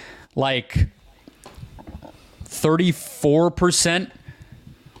shooting like 34%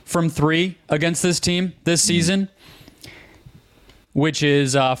 from three against this team this season, which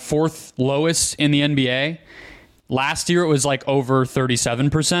is fourth lowest in the NBA. Last year it was like over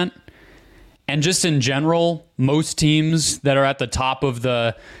 37%. And just in general, most teams that are at the top of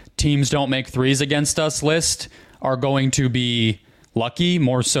the teams don't make threes against us list are going to be lucky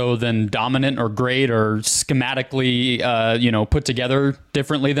more so than dominant or great or schematically, put together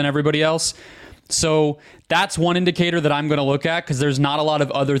differently than everybody else. So that's one indicator that I'm going to look at, because there's not a lot of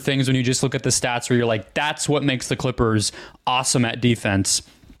other things when you just look at the stats where you're like, that's what makes the Clippers awesome at defense.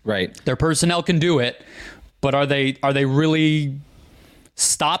 Right. Their personnel can do it, but are they really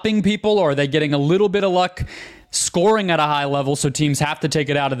stopping people, or are they getting a little bit of luck scoring at a high level so teams have to take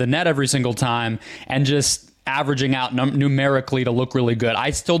it out of the net every single time and just averaging out numerically to look really good? I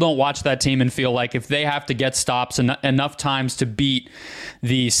still don't watch that team and feel like if they have to get stops enough times to beat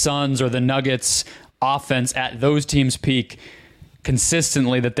the Suns or the Nuggets offense at those teams' peak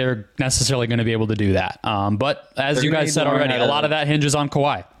consistently, that they're necessarily going to be able to do that. But as you guys said already, a lot of that hinges on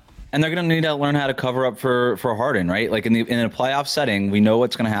Kawhi. And they're going to need to learn how to cover up for Harden, right? Like in a playoff setting, we know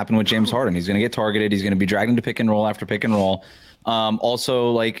what's going to happen with James Harden. He's going to get targeted. He's going to be dragged into pick and roll after pick and roll.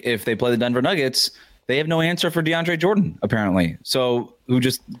 Also, like if they play the Denver Nuggets, they have no answer for DeAndre Jordan, apparently. So who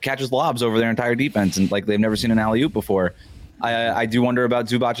just catches lobs over their entire defense, and like they've never seen an alley-oop before. I do wonder about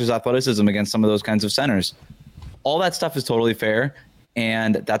Zubac's athleticism against some of those kinds of centers. All that stuff is totally fair.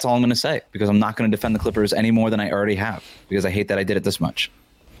 And that's all I'm going to say, because I'm not going to defend the Clippers any more than I already have, because I hate that I did it this much.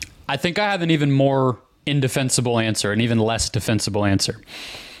 I think I have an even more indefensible answer, an even less defensible answer,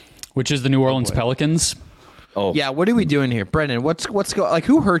 which is the New Orleans Pelicans. Oh yeah, what are we doing here, Brendan? What's going? Like,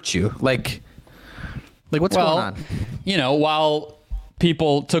 who hurt you? Like what's going on? While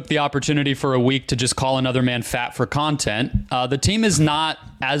people took the opportunity for a week to just call another man fat for content, the team is not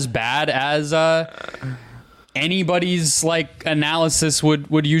as bad as anybody's like analysis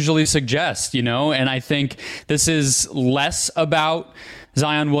would usually suggest, and I think this is less about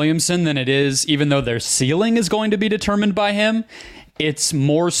Zion Williamson than it is, even though their ceiling is going to be determined by him. It's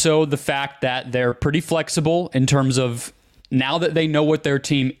more so the fact that they're pretty flexible in terms of now that they know what their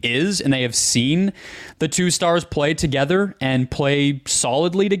team is and they have seen the two stars play together and play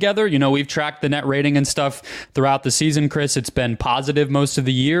solidly together. We've tracked the net rating and stuff throughout the season, Chris. It's been positive most of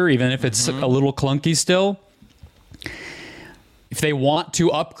the year, even if it's a little clunky still. If they want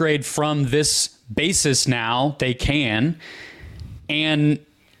to upgrade from this basis now, they can. And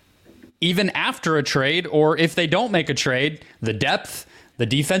even after a trade, or if they don't make a trade, the depth, the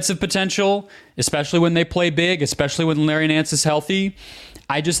defensive potential, especially when they play big, especially when Larry Nance is healthy,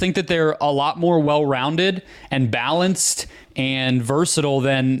 I just think that they're a lot more well-rounded and balanced and versatile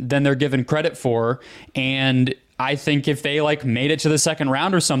than they're given credit for. And I think if they made it to the second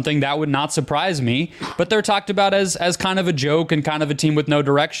round or something, that would not surprise me. But they're talked about as kind of a joke and kind of a team with no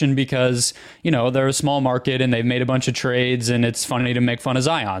direction because, they're a small market and they've made a bunch of trades and it's funny to make fun of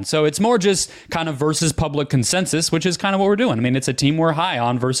Zion. So it's more just kind of versus public consensus, which is kind of what we're doing. I mean, it's a team we're high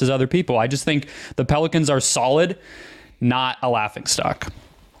on versus other people. I just think the Pelicans are solid, not a laughingstock.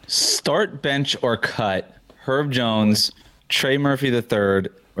 Start, bench, or cut Herb Jones, Trey Murphy III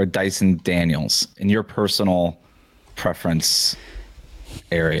or Dyson Daniels in your personal preference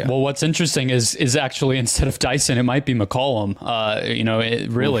area? Well, what's interesting is actually instead of Dyson, it might be McCollum.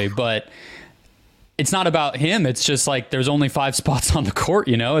 But it's not about him. It's just like there's only 5 spots on the court.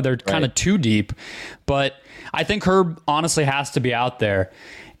 They're kind of too deep. But I think Herb honestly has to be out there.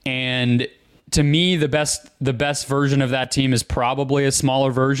 And to me, the best version of that team is probably a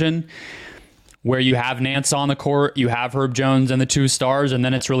smaller version, where you have Nance on the court, you have Herb Jones and the 2 stars, and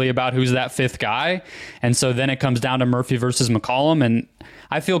then it's really about who's that 5th guy. And so then it comes down to Murphy versus McCollum. And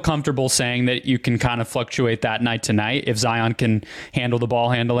I feel comfortable saying that you can kind of fluctuate that night to night if Zion can handle the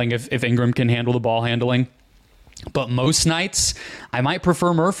ball handling, if Ingram can handle the ball handling. But most nights, I might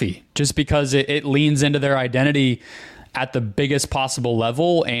prefer Murphy just because it leans into their identity at the biggest possible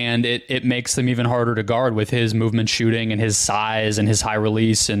level, and it makes them even harder to guard with his movement shooting and his size and his high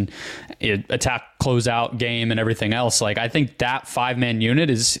release and attack closeout game and everything else. Like, I think that 5-man unit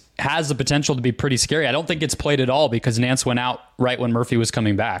has the potential to be pretty scary. I don't think it's played at all because Nance went out right when Murphy was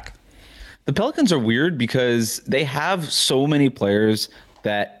coming back. The Pelicans are weird because they have so many players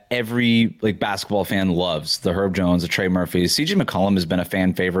that every basketball fan loves. The Herb Jones, the Trey Murphy, CJ McCollum has been a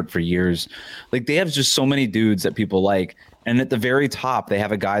fan favorite for years. They have just so many dudes that people like. And at the very top, they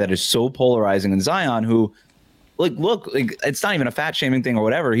have a guy that is so polarizing in Zion who, it's not even a fat shaming thing or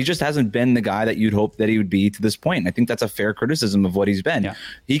whatever. He just hasn't been the guy that you'd hope that he would be to this point. And I think that's a fair criticism of what he's been. Yeah.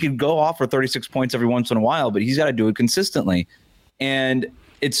 He could go off for 36 points every once in a while, but he's got to do it consistently. And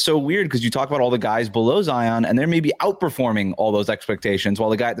it's so weird because you talk about all the guys below Zion and they're maybe outperforming all those expectations while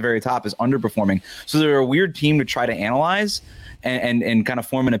the guy at the very top is underperforming. So they're a weird team to try to analyze and kind of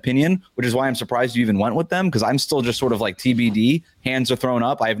form an opinion, which is why I'm surprised you even went with them, because I'm still just sort of like TBD. Hands are thrown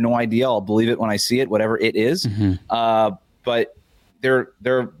up. I have no idea. I'll believe it when I see it, whatever it is. Mm-hmm. But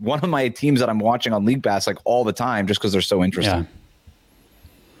they're one of my teams that I'm watching on League Pass all the time just because they're so interesting.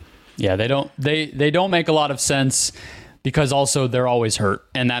 Yeah, they don't make a lot of sense, because also they're always hurt,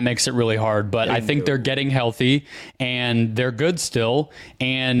 and that makes it really hard. But I think they're getting healthy, and they're good still.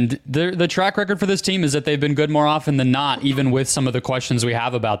 And the track record for this team is that they've been good more often than not, even with some of the questions we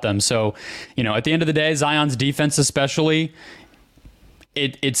have about them. So, at the end of the day, Zion's defense especially,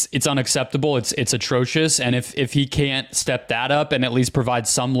 it's unacceptable. It's atrocious. And if he can't step that up and at least provide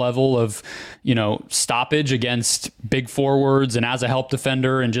some level of, stoppage against big forwards and as a help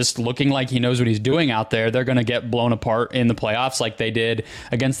defender and just looking like he knows what he's doing out there, they're going to get blown apart in the playoffs like they did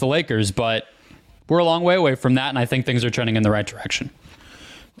against the Lakers. But we're a long way away from that, and I think things are trending in the right direction.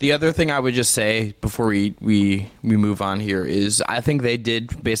 The other thing I would just say before we move on here is I think they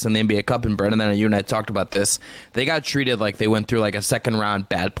did, based on the NBA Cup, and Brendan, you and I talked about this, they got treated like they went through a second round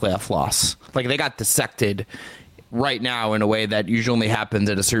bad playoff loss. They got dissected right now in a way that usually only happens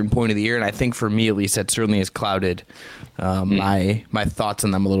at a certain point of the year. And I think for me, at least, that certainly has clouded my thoughts on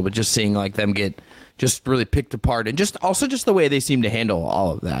them a little bit, just seeing them get just really picked apart, and just the way they seem to handle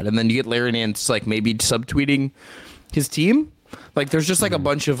all of that. And then you get Larry Nance maybe subtweeting his team. There's just a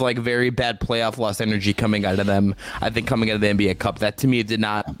bunch of very bad playoff loss energy coming out of them. I think coming out of the NBA Cup, that to me did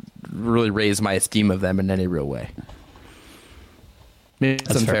not really raise my esteem of them in any real way. Maybe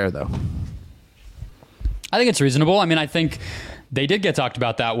it's unfair though. I think it's reasonable. I mean, I think they did get talked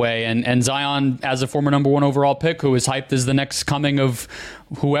about that way, and Zion, as a former number 1 overall pick who is hyped as the next coming of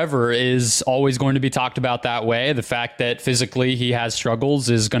whoever, is always going to be talked about that way. The fact that physically he has struggles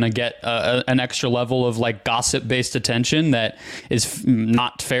is going to get an extra level of gossip-based attention that is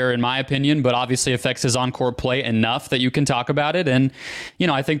not fair in my opinion, but obviously affects his on-court play enough that you can talk about it. And,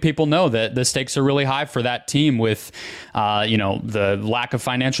 I think people know that the stakes are really high for that team with, the lack of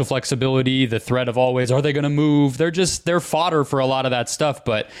financial flexibility, the threat of always, are they going to move? They're fodder for a lot of that stuff,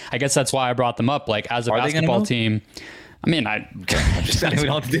 but I guess that's why I brought them up. As a basketball team, I mean, I'm just saying we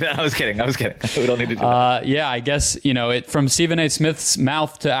don't have to do that. I was kidding. We don't need to do that. Yeah, I guess, from Stephen A. Smith's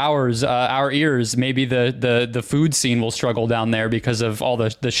mouth to ours, our ears, maybe the food scene will struggle down there because of all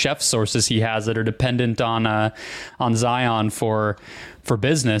the chef sources he has that are dependent on Zion for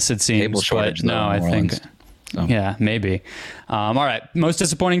business, it seems. Table shortage, but no, I think, yeah, maybe. All right, most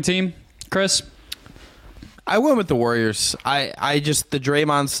disappointing team, Chris? I went with the Warriors. I just, the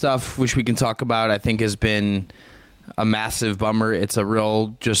Draymond stuff, which we can talk about, I think has been a massive bummer. It's a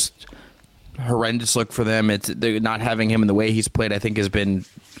real just horrendous look for them. They're not having him in the way he's played, I think, has been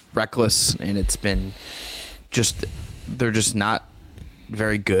reckless, and it's been just, they're just not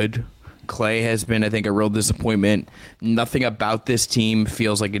very good. Clay has been, I think, a real disappointment. Nothing about this team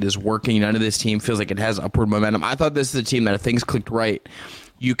feels like it is working. None of this team feels like it has upward momentum. I thought this is a team that if things clicked right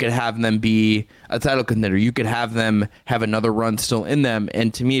you could have them be a title contender. You could have them have another run still in them.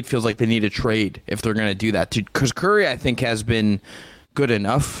 And to me, it feels like they need a trade if they're going to do that. Because Curry, I think, has been good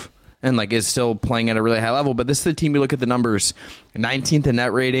enough and like is still playing at a really high level. But this is the team, you look at the numbers, 19th in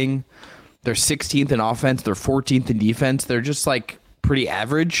net rating. They're 16th in offense. They're 14th in defense. They're just like pretty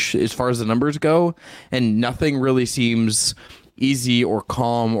average as far as the numbers go. And nothing really seems easy or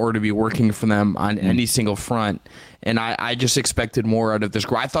calm or to be working for them on any single front. And I just expected more out of this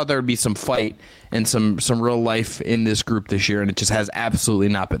group. I thought there would be some fight and some real life in this group this year, and it just has absolutely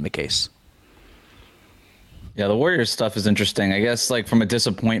not been the case. Yeah, the Warriors stuff is interesting. I guess like from a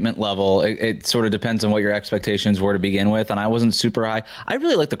disappointment level, it sort of depends on what your expectations were to begin with. And I wasn't super high. I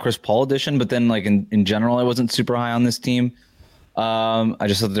really like the Chris Paul addition, but then like in general, I wasn't super high on this team. I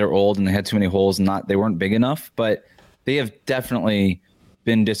just thought they're old and they had too many holes and they weren't big enough, but they have definitely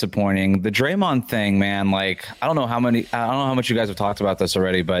been disappointing. The Draymond thing, man, like I don't know how much you guys have talked about this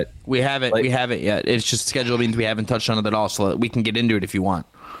already, but we haven't yet. It's just schedule means we haven't touched on it at all, so we can get into it if you want.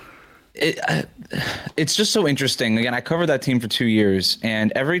 It's just so interesting. Again, I covered that team for 2 years,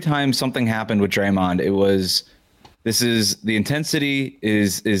 and every time something happened with Draymond, it was the intensity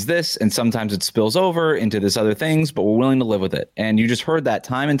is this, and sometimes it spills over into this other things, but we're willing to live with it. And you just heard that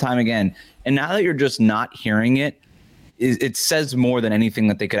time and time again. And now that you're just not hearing it, it says more than anything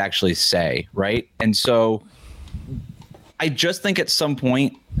that they could actually say, right? And so I just think at some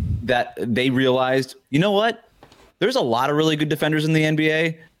point that they realized, you know what? There's a lot of really good defenders in the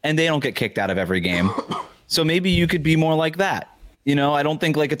NBA, and they don't get kicked out of every game. So maybe you could be more like that. You know, I don't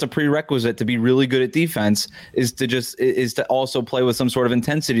think like it's a prerequisite to be really good at defense is to also play with some sort of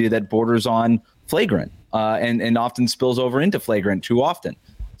intensity that borders on flagrant and often spills over into flagrant too often.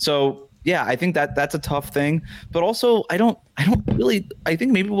 So yeah, I think that's a tough thing, but also I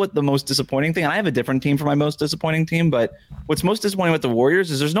think maybe what the most disappointing thing, and I have a different team for my most disappointing team, but what's most disappointing with the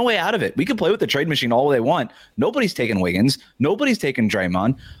Warriors is there's no way out of it. We can play with the trade machine all they want. Nobody's taking Wiggins. Nobody's taking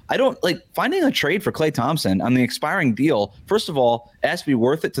Draymond. I don't like finding a trade for Klay Thompson on the expiring deal. First of all, it has to be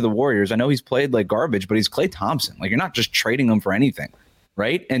worth it to the Warriors. I know he's played like garbage, but he's Klay Thompson. Like you're not just trading him for anything.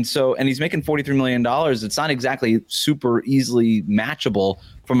 Right. And he's making $43 million. It's not exactly super easily matchable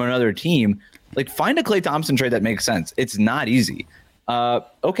from another team. Like find a Klay Thompson trade that makes sense. It's not easy.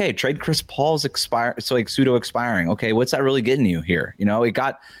 Okay. Trade Chris Paul's pseudo expiring. Okay. What's that really getting you here? You know, it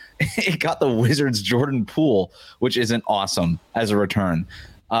got the Wizards Jordan Poole, which isn't awesome as a return.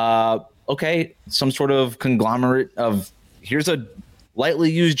 Okay. Some sort of conglomerate of here's a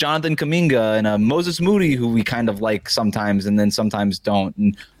lightly used Jonathan Kuminga and a Moses Moody who we kind of like sometimes and then sometimes don't.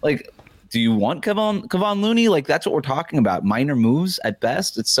 And like, do you want Kevon Looney? Like that's what we're talking about. Minor moves at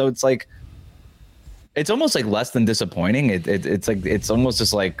best. It's almost like less than disappointing. It's almost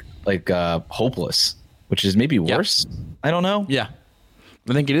just like hopeless, which is maybe worse. Yep. I don't know. Yeah,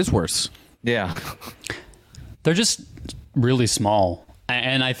 I think it is worse. Yeah, they're just really small,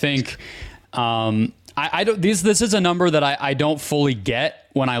 and I think. I don't. This is a number that I don't fully get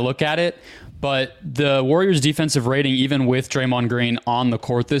when I look at it, but the Warriors' defensive rating, even with Draymond Green on the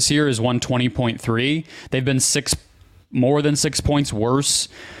court this year, is 120.3. They've been more than 6 points worse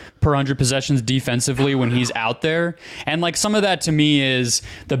per 100 possessions defensively when he's out there. And like some of that to me is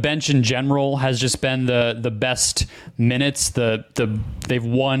the bench in general has just been the best minutes. They've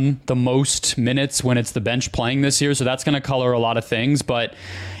won the most minutes when it's the bench playing this year. So that's going to color a lot of things, but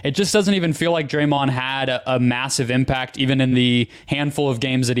it just doesn't even feel like Draymond had a massive impact even in the handful of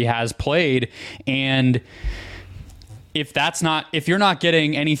games that he has played. And if you're not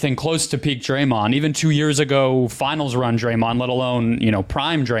getting anything close to peak Draymond, even 2 years ago, finals run Draymond, let alone,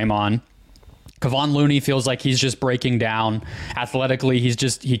 prime Draymond, Kevon Looney feels like he's just breaking down athletically.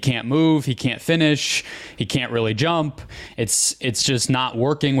 He can't move. He can't finish. He can't really jump. It's just not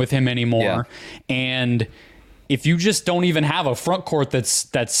working with him anymore. Yeah. And if you just don't even have a front court that's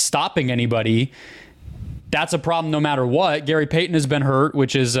stopping anybody, that's a problem no matter what. Gary Payton has been hurt,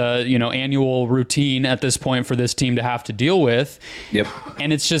 which is a annual routine at this point for this team to have to deal with. Yep.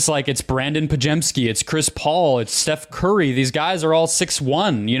 And it's just like it's Brandon Pajemski, it's Chris Paul, it's Steph Curry. These guys are all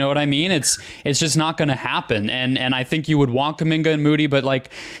 6'1". You know what I mean? It's just not going to happen. And I think you would want Kuminga and Moody, but like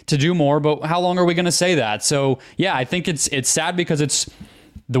to do more. But how long are we going to say that? So yeah, I think it's sad because it's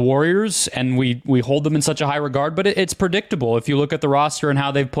the Warriors, and we hold them in such a high regard, but it's predictable if you look at the roster and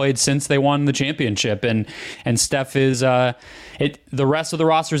how they've played since they won the championship. And Steph is the rest of the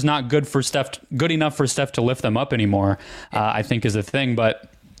roster is not good enough for Steph to lift them up anymore. I think is the thing.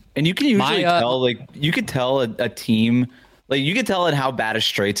 And you can usually tell, like you could tell a team, like you could tell at how bad a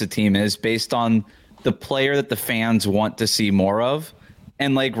straits a team is based on the player that the fans want to see more of.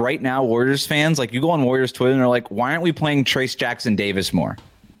 And like right now, Warriors fans, like you go on Warriors Twitter and they're like, why aren't we playing Trace Jackson Davis more?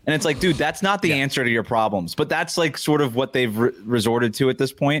 And it's like, dude, that's not the answer to your problems. But that's like sort of what they've resorted to at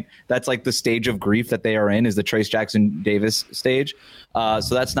this point. That's like the stage of grief that they are in, is the Trace Jackson Davis stage. So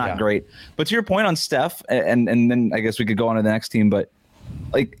that's not great. But to your point on Steph, and then I guess we could go on to the next team, but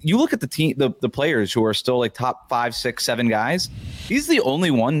like you look at the team, the players who are still like top 5, 6, 7 guys. He's the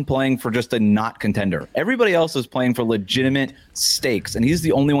only one playing for just a not contender. Everybody else is playing for legitimate stakes, and he's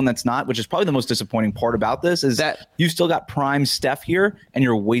the only one that's not, which is probably the most disappointing part about this, is that you still got prime Steph here and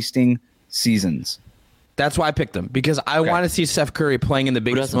you're wasting seasons. That's why I picked him, because I want to see Steph Curry playing in the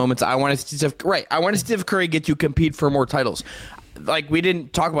biggest moments. I want to see I want to see Steph Curry get you compete for more titles. Like, we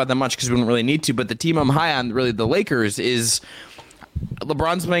didn't talk about that much because we didn't really need to, but the team I'm high on, really the Lakers, is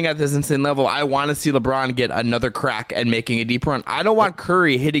LeBron's playing at this insane level. I want to see LeBron get another crack at making a deep run. I don't want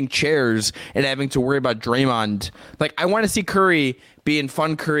Curry hitting chairs and having to worry about Draymond. Like, I want to see Curry being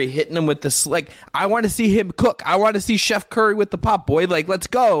fun Curry, hitting him with this. Like, I want to see him cook. I want to see Chef Curry with the pop, boy. Like, let's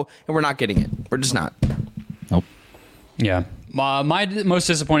go. And we're not getting it. We're just not. Nope. Yeah. My most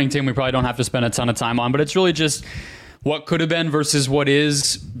disappointing team we probably don't have to spend a ton of time on, but it's really just what could have been versus what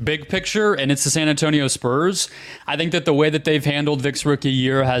is big picture, and it's the San Antonio Spurs. I think that the way that they've handled Vic's rookie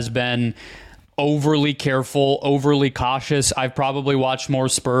year has been overly careful, overly cautious. I've probably watched more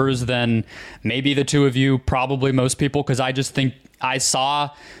Spurs than maybe the two of you, probably most people, because I just think I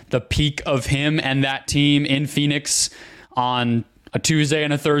saw the peak of him and that team in Phoenix on a Tuesday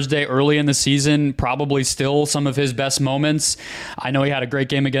and a Thursday early in the season, probably still some of his best moments. I know he had a great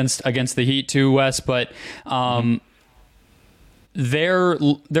game against the Heat too, Wes, but their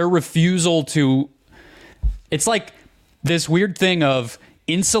refusal to, it's like this weird thing of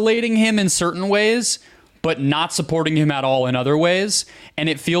insulating him in certain ways, but not supporting him at all in other ways. And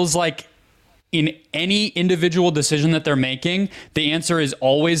it feels like in any individual decision that they're making, the answer is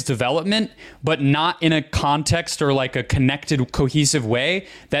always development, but not in a context or like a connected, cohesive way.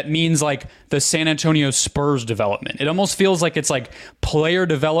 That means like the San Antonio Spurs development. It almost feels like it's like player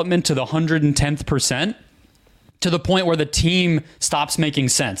development to the 110th percent, to the point where the team stops making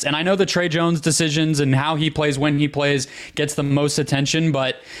sense. And I know the Trey Jones decisions and how he plays, when he plays, gets the most attention,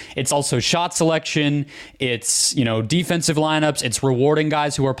 but it's also shot selection. It's, defensive lineups. It's rewarding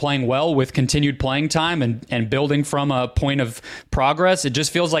guys who are playing well with continued playing time and building from a point of progress. It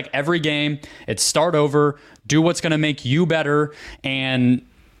just feels like every game, it's start over, do what's going to make you better, and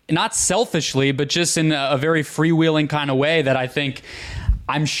not selfishly, but just in a very freewheeling kind of way that I think,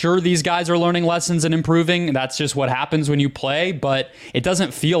 I'm sure these guys are learning lessons and improving. That's just what happens when you play, but it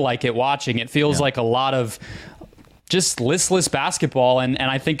doesn't feel like it watching. It feels like a lot of just listless basketball, and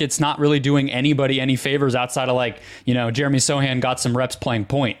I think it's not really doing anybody any favors outside of Jeremy Sohan got some reps playing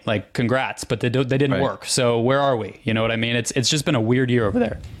point. Like, congrats, but they didn't work. So where are we? You know what I mean? It's just been a weird year over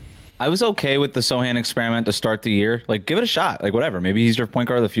there. I was okay with the Sohan experiment to start the year. Like, give it a shot. Like, whatever. Maybe he's your point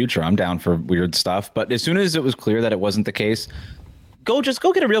guard of the future. I'm down for weird stuff. But as soon as it was clear that it wasn't the case, go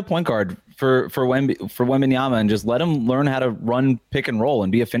get a real point guard for Wembanyama and just let him learn how to run pick and roll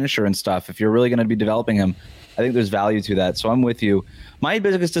and be a finisher and stuff. If you're really going to be developing him, I think there's value to that. So I'm with you. My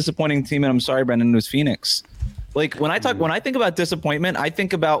biggest disappointing team, and I'm sorry, Brendan, was Phoenix. Like, when I think about disappointment, I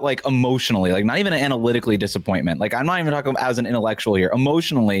think about like emotionally, like not even analytically disappointment. Like, I'm not even talking as an intellectual here.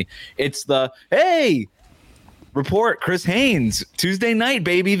 Emotionally, it's the, hey, report Chris Haynes Tuesday night,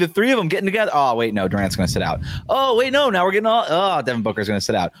 baby. The three of them getting together. Oh, wait, no, Durant's going to sit out. Oh, wait, no, now we're getting all. Oh, Devin Booker's going to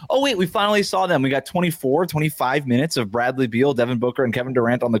sit out. Oh, wait, we finally saw them. We got 25 minutes of Bradley Beal, Devin Booker, and Kevin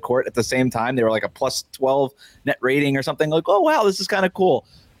Durant on the court at the same time. They were like a plus 12 net rating or something. Like, oh, wow, this is kind of cool.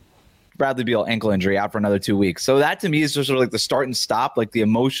 Bradley Beal, ankle injury, out for another 2 weeks. So that to me is just sort of like the start and stop, like the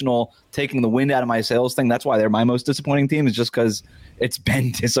emotional taking the wind out of my sails thing. That's why they're my most disappointing team, is just because it's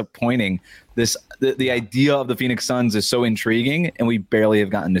been disappointing. The idea of the Phoenix Suns is so intriguing, and we barely have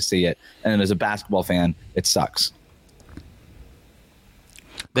gotten to see it. And as a basketball fan, it sucks.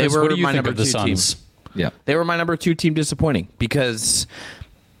 They Chris, were what do you my think number of the 2 Suns? team. Yeah, They were my number 2 team, disappointing, because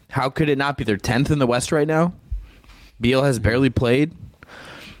how could it not be? They're 10th in the West right now. Beal has barely played.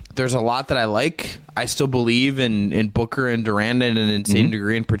 There's a lot that I like. I still believe in Booker and Durant in an insane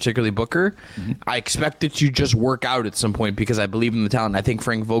degree, and particularly Booker. I expect it to just work out at some point because I believe in the talent. I think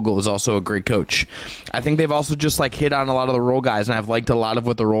Frank Vogel is also a great coach. I think they've also just hit on a lot of the role guys, and I've liked a lot of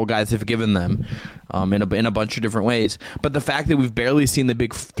what the role guys have given them in a bunch of different ways. But the fact that we've barely seen the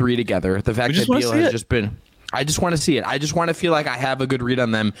big three together, the fact that Beal has just been... I just want to see it. I just want to feel like I have a good read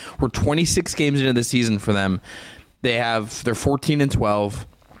on them. We're 26 games into the season for them. They're 14-12.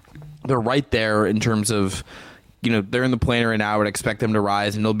 They're right there in terms of, they're in the play right now. I would expect them to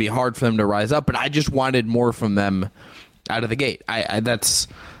rise, and it'll be hard for them to rise up. But I just wanted more from them out of the gate. That's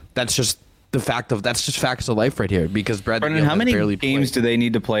just the fact of that's just facts of life right here because Bradley Brendan, Beal how has many barely games played. do they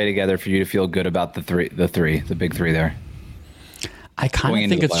need to play together for you to feel good about the big three there? I kind Going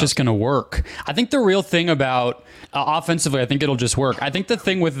of into think the it's playoffs. just going to work. I think the real thing about offensively, I think it'll just work. I think the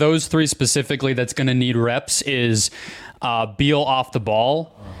thing with those three specifically that's going to need reps is Beal off the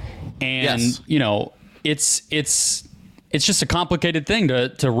ball. And, Yes. It's just a complicated thing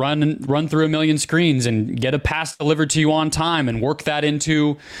to run through a million screens and get a pass delivered to you on time and work that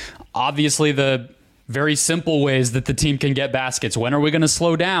into obviously the very simple ways that the team can get baskets. When are we going to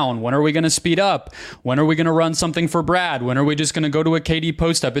slow down? When are we going to speed up? When are we going to run something for Brad? When are we just going to go to a KD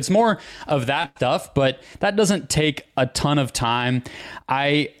post up? It's more of that stuff, but that doesn't take a ton of time.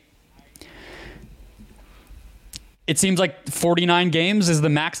 It seems like 49 games is the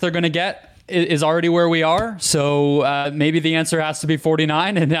max they're going to get. Is already where we are. So maybe the answer has to be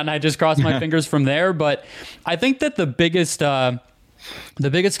 49, and then I just cross my fingers from there. But I think that the biggest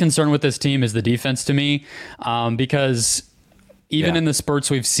concern with this team is the defense to me, because even in the spurts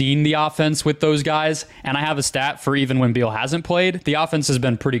we've seen the offense with those guys, and I have a stat for even when Beal hasn't played, the offense has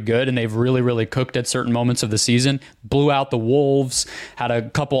been pretty good, and they've really, really cooked at certain moments of the season. Blew out the Wolves, had a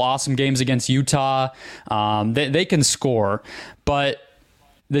couple awesome games against Utah. They can score, but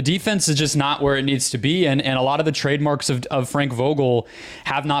the defense is just not where it needs to be, and a lot of the trademarks of Frank Vogel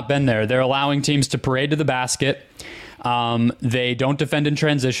have not been there. They're allowing teams to parade to the basket. They don't defend in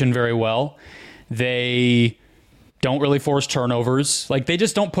transition very well. They don't really force turnovers. Like, they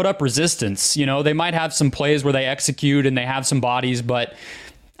just don't put up resistance. They might have some plays where they execute and they have some bodies, but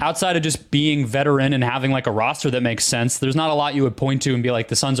outside of just being veteran and having like a roster that makes sense, there's not a lot you would point to and be like,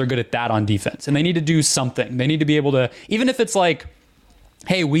 the Suns are good at that on defense. And they need to do something. They need to be able to, even if it's like,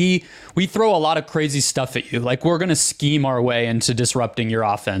 hey, we throw a lot of crazy stuff at you. Like, we're going to scheme our way into disrupting your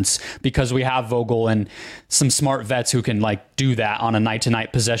offense because we have Vogel and some smart vets who can like do that on a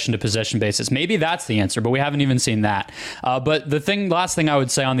night-to-night, possession-to-possession basis. Maybe that's the answer, but we haven't even seen that. But last thing I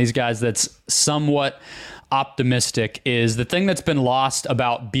would say on these guys that's somewhat optimistic is the thing that's been lost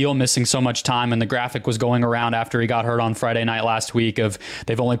about Beal missing so much time, and the graphic was going around after he got hurt on Friday night last week of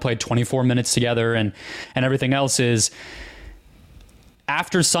they've only played 24 minutes together and everything else is,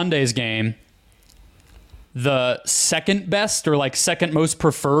 after Sunday's game, the second best or like second most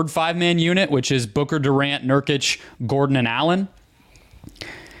preferred five-man unit, which is Booker, Durant, Nurkic, Gordon, and Allen,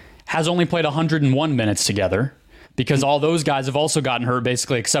 has only played 101 minutes together because all those guys have also gotten hurt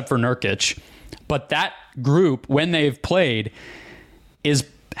basically except for Nurkic. But that group, when they've played,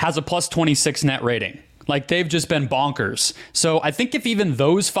 has a plus 26 net rating. Like, they've just been bonkers. So I think if even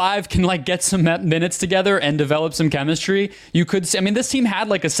those five can like get some minutes together and develop some chemistry, you could see, I mean, this team had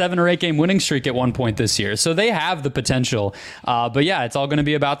like a 7 or 8 game winning streak at one point this year. So they have the potential. But yeah, it's all going to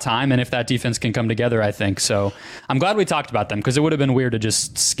be about time. And if that defense can come together, I think. So I'm glad we talked about them because it would have been weird to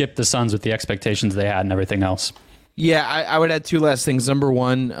just skip the Suns with the expectations they had and everything else. Yeah, I would add two last things. Number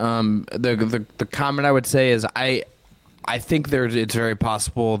one, the comment I would say is I think it's very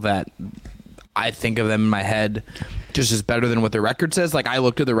possible that I think of them in my head just as better than what their record says. Like, I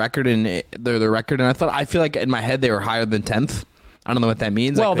looked at the record and I feel like in my head they were higher than 10th. I don't know what that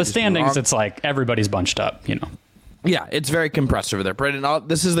means. Well, the standings, it's like everybody's bunched up, Yeah, it's very compressed over there. Brendan,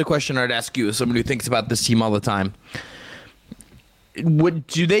 this is the question I'd ask you as somebody who thinks about this team all the time.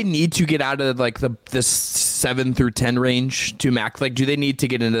 Do they need to get out of like this 7 through 10 range to max? Like, do they need to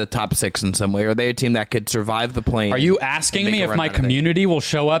get into the top 6 in some way? Are they a team that could survive the play? Are you asking me if my community will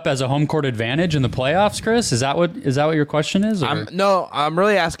show up as a home court advantage in the playoffs, Chris? Is that what your question is? Or? No, I'm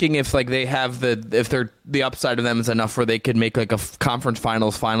really asking if like they have if the upside of them is enough where they could make like a conference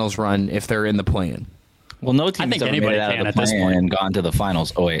finals run if they're in the play-in. Well, no team's think ever anybody made it out can of the at this play-in point. and gone to the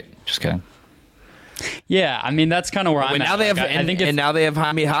finals. Oh wait, just kidding. Yeah, I mean that's kind of where I'm now at. they have, I think and now they have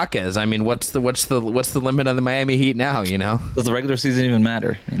Jaime Jaquez. I mean, what's the limit of the Miami Heat now? Does the regular season even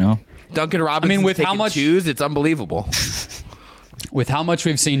matter? Duncan Robinson. with how much choose, it's unbelievable. With how much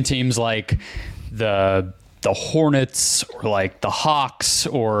we've seen teams like the Hornets or like the Hawks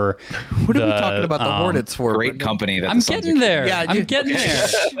or What are we talking about the Hornets for? Great company. That I'm the Suns getting are- there. Yeah, I'm getting there.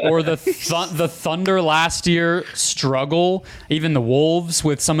 Or the Thunder last year struggle. Even the Wolves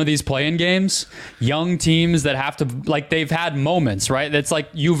with some of these play-in games. Young teams that have to, like, they've had moments, right? That's like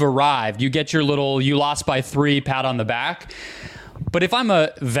you've arrived. You get your little, you lost by 3 pat on the back. But if I'm a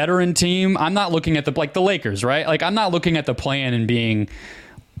veteran team, I'm not looking at the Lakers, right? Like, I'm not looking at the play-in and being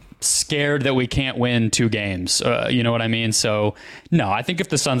scared that we can't win 2 games. You know what I mean? So no, I think if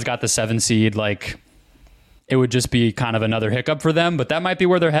the Suns got the 7 seed, like, it would just be kind of another hiccup for them, but that might be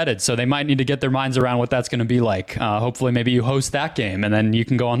where they're headed. So they might need to get their minds around what that's going to be like. Hopefully maybe you host that game and then you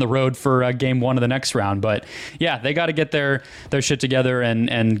can go on the road for game 1 of the next round. But yeah, they got to get their shit together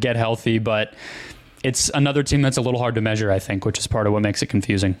and get healthy. But it's another team that's a little hard to measure, I think, which is part of what makes it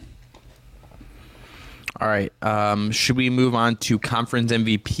confusing. All right. Should we move on to conference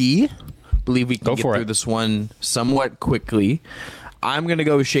MVP? Believe we can get through this one somewhat quickly. I'm going to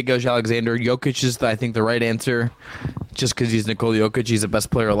go with Shai Gilgeous-Alexander. Jokic is, I think, the right answer just because he's Nikola Jokic. He's the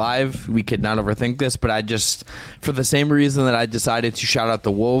best player alive. We could not overthink this, but I just, for the same reason that I decided to shout out the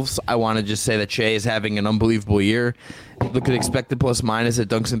Wolves, I want to just say that Shai is having an unbelievable year. Look at expected plus minus at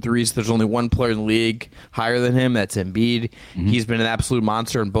dunks and threes. There's only one player in the league higher than him. That's Embiid. He's been an absolute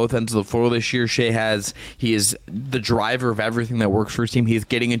monster on both ends of the floor this year. He is the driver of everything that works for his team. He's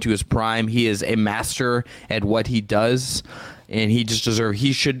getting into his prime. He is a master at what he does. And he just deserves.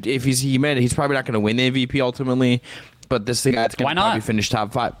 He should. If he's probably not going to win the MVP ultimately. But this is the guy that's going to probably finish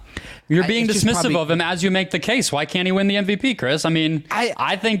top 5. You're being dismissive of him as you make the case. Why can't he win the MVP, Chris? I mean,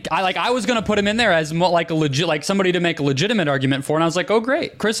 I think I was going to put him in there as like a legit, like somebody to make a legitimate argument for, and I was like, oh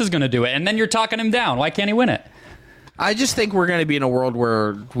great, Chris is going to do it, and then you're talking him down. Why can't he win it? I just think we're going to be in a world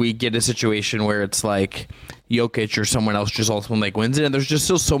where we get a situation where it's like Jokic or someone else just ultimately like wins it, and there's just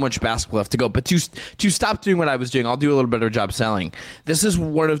still so much basketball left to go. But to stop doing what I was doing, I'll do a little better job selling. This is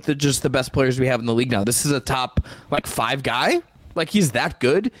one of the best players we have in the league now. This is a top 5 guy. Like, he's that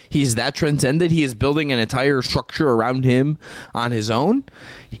good. He's that transcendent. He is building an entire structure around him on his own,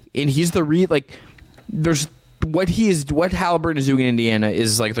 and he's there's. What Haliburton is doing in Indiana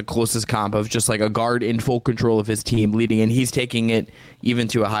is like the closest comp of just like a guard in full control of his team leading, and he's taking it even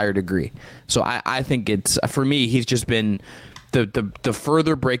to a higher degree. So I think it's, for me, he's just been the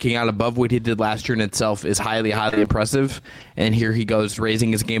further breaking out above what he did last year in itself is highly, highly impressive. And here he goes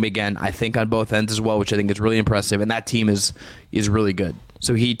raising his game again, I think on both ends as well, which I think is really impressive. And that team is really good.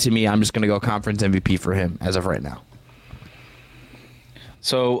 So to me, I'm just going to go conference MVP for him as of right now.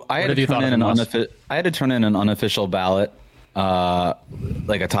 So I had to turn in an unofficial ballot,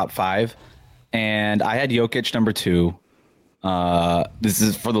 like a top 5, and I had Jokic number 2. This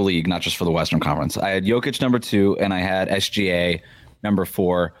is for the league, not just for the Western Conference. I had Jokic number 2, and I had SGA number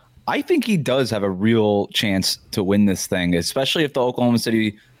 4. I think he does have a real chance to win this thing, especially if the Oklahoma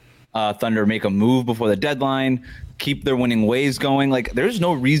City Thunder make a move before the deadline, keep their winning ways going. Like, there's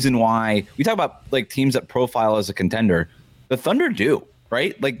no reason why we talk about like teams that profile as a contender. The Thunder do.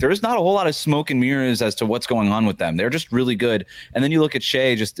 Right? Like, there's not a whole lot of smoke and mirrors as to what's going on with them. They're just really good. And then you look at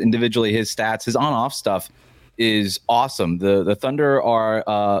Shai, just individually, his stats, his on-off stuff is awesome. The Thunder are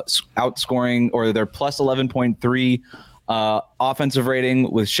outscoring, or they're plus 11.3 offensive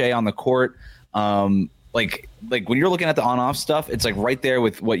rating with Shai on the court. Like when you're looking at the on-off stuff, it's like right there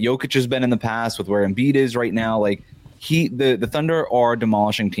with what Jokic has been in the past, with where Embiid is right now. Like, the Thunder are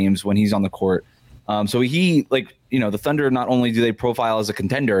demolishing teams when he's on the court. So the Thunder, not only do they profile as a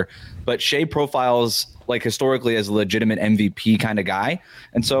contender, but Shai profiles like historically as a legitimate MVP kind of guy.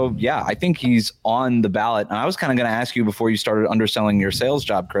 And so, yeah, I think he's on the ballot. And I was kind of going to ask you before you started underselling your sales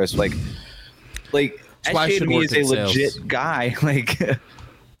job, Chris, like SGA to me is a legit guy. Like,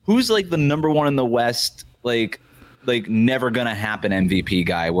 who's like the number 1 in the West, like never gonna happen MVP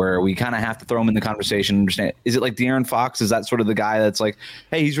guy where we kind of have to throw him in the conversation and understand? Is it like De'Aaron Fox? Is that sort of the guy that's like,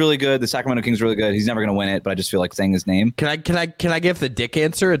 hey, he's really good, the Sacramento Kings really good, he's never gonna win it, but I just feel like saying his name? Can I give the dick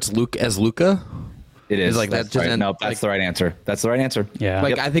answer? It's Luka. It is like that's that. Right. No, that's the right answer. That's the right answer. Yeah,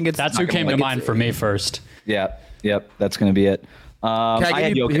 like, I think it's that's who came to mind for me first. Yeah, yep, that's gonna be it. I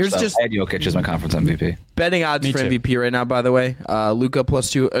had Jokic as my conference MVP. Betting odds for MVP right now, by the way. Jokic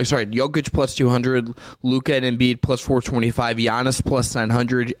plus 200, Luka and Embiid plus 425, Giannis plus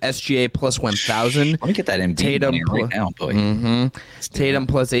 900, SGA plus 1,000. Let me get that Embiid Tatum right now, boy. Tatum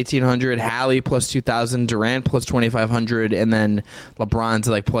plus 1,800, Hallie plus 2,000, Durant plus 2,500, and then LeBron's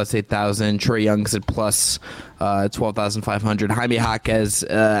like plus 8,000. Trae Young's at plus 12,500. Jaime Jaquez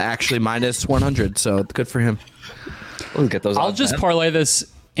actually minus 100, so good for him. We'll get those. I'll just parlay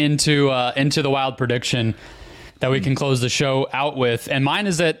this into the wild prediction that we can close the show out with, and mine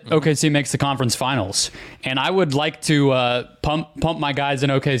is that OKC makes the conference finals. And I would like to pump my guys in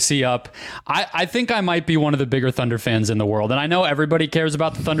OKC up. I think I might be one of the bigger Thunder fans in the world, and I know everybody cares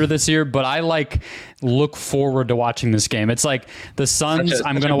about the Thunder this year, but I look forward to watching this game. It's like the Suns.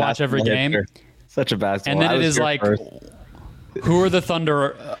 I'm going to watch every game. Such a basketball. And then it is like, who are the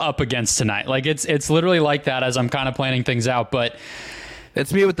Thunder up against tonight? Like, it's literally like that as I'm kind of planning things out. But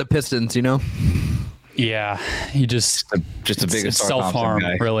it's me with the Pistons, you know. Yeah, you just the biggest self-harm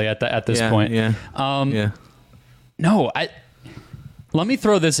really at this point. Yeah. No, let me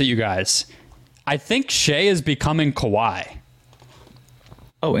throw this at you guys. I think Shea is becoming Kawhi.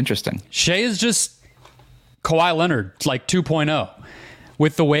 Oh, interesting. Shea is just Kawhi Leonard, like 2.0.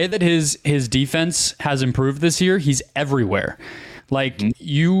 With the way that his defense has improved this year, he's everywhere. Like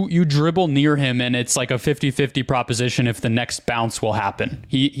you dribble near him and it's like a 50-50 proposition if the next bounce will happen.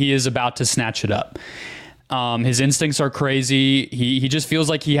 He is about to snatch it up. His instincts are crazy. He just feels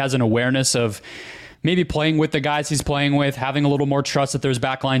like he has an awareness of maybe playing with the guys he's playing with, having a little more trust that there's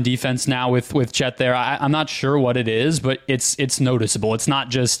backline defense now with Chet there. I'm not sure what it is, but it's noticeable. It's not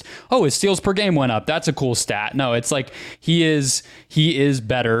just, oh, his steals per game went up. That's a cool stat. No, it's like he is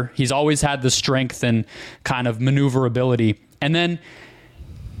better. He's always had the strength and kind of maneuverability. And then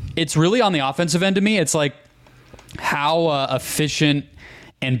it's really on the offensive end to me. It's like how efficient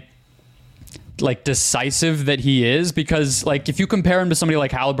and like decisive that he is, because like if you compare him to somebody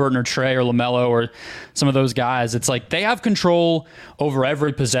like Halliburton or Trey or LaMelo or some of those guys, it's like they have control over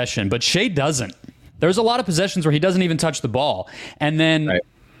every possession, but Shea doesn't. There's a lot of possessions where he doesn't even touch the ball. And then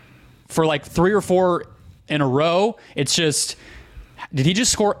for like 3 or 4 in a row, it's just, did he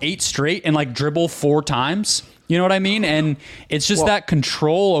just score 8 straight and like dribble 4 times? You know what I mean? And it's just that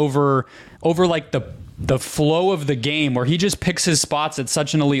control over like the flow of the game where he just picks his spots at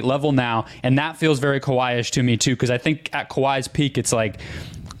such an elite level now. And that feels very Kawhi-ish to me too, because I think at Kawhi's peak, it's like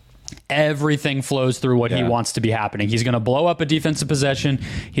everything flows through what he wants to be happening. He's going to blow up a defensive possession.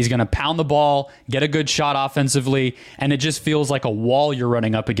 He's going to pound the ball, get a good shot offensively, and it just feels like a wall you're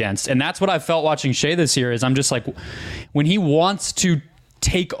running up against. And that's what I felt watching Shea this year is I'm just like, when he wants to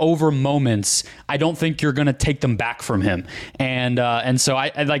take over moments, I don't think you're going to take them back from him. And so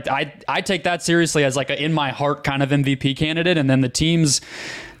I take that seriously as like a in my heart kind of MVP candidate. And then the teams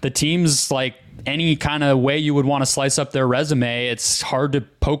like any kind of way you would want to slice up their resume, it's hard to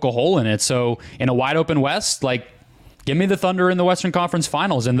poke a hole in it. So in a wide open West, like give me the Thunder in the Western Conference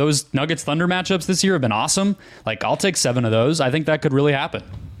Finals. And those Nuggets Thunder matchups this year have been awesome. Like I'll take 7 of those. I think that could really happen.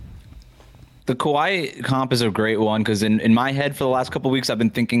 The Kawhi comp is a great one because in my head for the last couple of weeks, I've been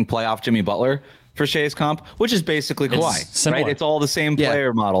thinking playoff Jimmy Butler for Shea's comp, which is basically Kawhi, right? It's all the same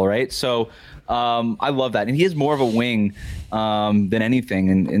player model, right? So I love that. And he is more of a wing than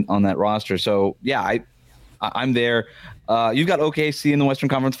anything on that roster. So, yeah, I'm there. You've got OKC in the Western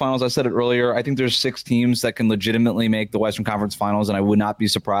Conference Finals. I said it earlier. I think there's 6 teams that can legitimately make the Western Conference Finals, and I would not be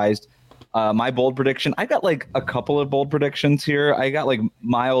surprised. My bold prediction, I got like a couple of bold predictions here. I got like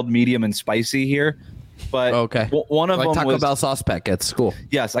mild, medium, and spicy here. But one of them Taco was Bell sauce packets. Cool.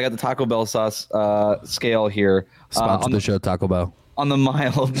 Yes, I got the Taco Bell sauce scale here. Sponsor the show, Taco Bell. On the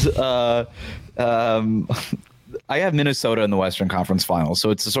mild, I have Minnesota in the Western Conference Finals,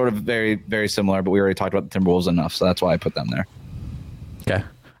 so it's sort of very, very similar. But we already talked about the Timberwolves enough, so that's why I put them there. Okay.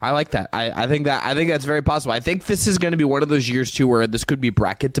 I like that. I think that's very possible. I think this is going to be one of those years too where this could be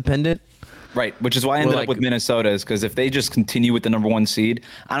bracket dependent. Right, which is why I ended up with Minnesota, is because if they just continue with the number 1 seed,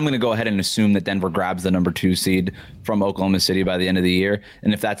 I'm going to go ahead and assume that Denver grabs the number 2 seed from Oklahoma City by the end of the year.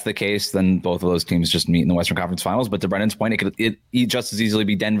 And if that's the case, then both of those teams just meet in the Western Conference Finals. But to Brendan's point, it could just as easily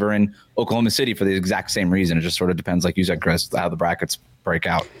be Denver and Oklahoma City for the exact same reason. It just sort of depends, like you said, Chris, how the brackets break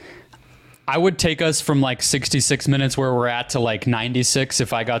out. I would take us from like 66 minutes where we're at to like 96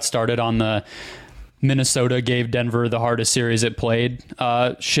 if I got started on the Minnesota gave Denver the hardest series it played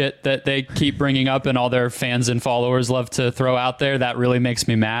shit that they keep bringing up and all their fans and followers love to throw out there. That really makes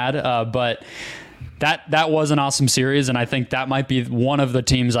me mad. But that was an awesome series, and I think that might be one of the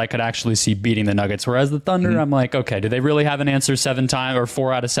teams I could actually see beating the Nuggets. Whereas the Thunder, I'm like, okay, do they really have an answer 7 times or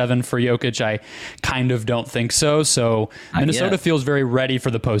 4 out of 7 for Jokic? I kind of don't think so. So Minnesota feels very ready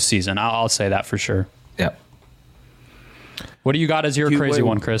for the postseason. I'll say that for sure. Yep. What do you got as your crazy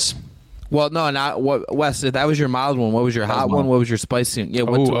one, Chris? Well, no, not what Wes. If that was your mild one, what was your hot one? What was your spicy? Yeah.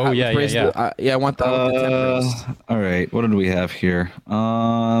 I want the all right. What did we have here?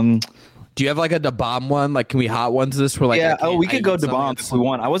 Do you have like a DeBomb one? Like, can we hot ones this? For like, we could go DeBomb if we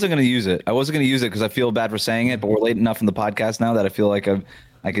want. I wasn't going to use it. Because I feel bad for saying it, but we're late enough in the podcast now that I feel like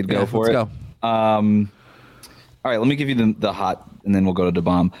I could go for it. Let's go. All right, let me give you the hot, and then we'll go to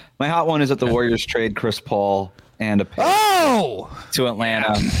DeBomb. My hot one is that the Warriors trade Chris Paul and a pick to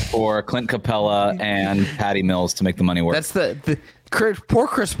Atlanta for Clint Capella and Patty Mills to make the money work. That's the poor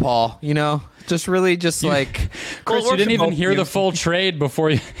Chris Paul, just really like Chris, you didn't even hear the full trade before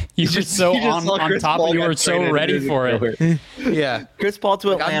you were so on top of you were so ready for it. Yeah. Chris Paul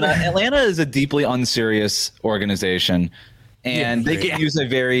to Atlanta. Atlanta is a deeply unserious organization. And they could use a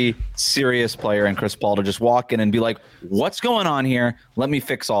very serious player in Chris Paul to just walk in and be like, "What's going on here? Let me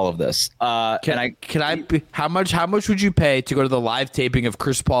fix all of this." How much would you pay to go to the live taping of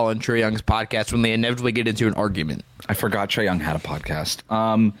Chris Paul and Trae Young's podcast when they inevitably get into an argument? I forgot Trae Young had a podcast.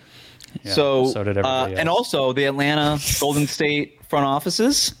 Yeah, so did everybody and else. also the Atlanta Golden State front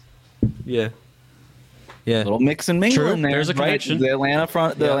offices. Yeah. Yeah. Little mix and mingle True. in there. There's a right? connection. The Atlanta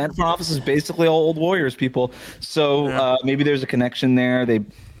front office is basically all old Warriors people. So maybe there's a connection there.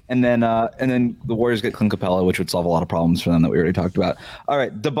 And then the Warriors get Clint Capella, which would solve a lot of problems for them that we already talked about. All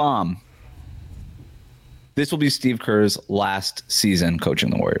right, the bomb. This will be Steve Kerr's last season coaching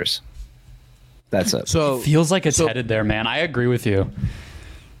the Warriors. That's it. So Feels like it's headed there, man. I agree with you.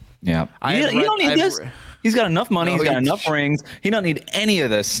 Yeah, he don't need this. He's got enough money. He's got enough rings. He don't need any of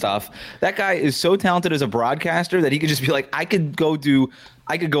this stuff. That guy is so talented as a broadcaster that he could just be like, I could go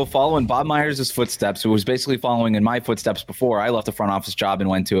follow in Bob Myers' footsteps, who was basically following in my footsteps before I left the front office job and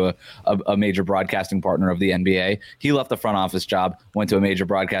went to a major broadcasting partner of the NBA. He left the front office job, went to a major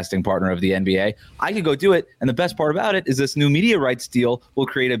broadcasting partner of the NBA. I could go do it. And the best part about it is this new media rights deal will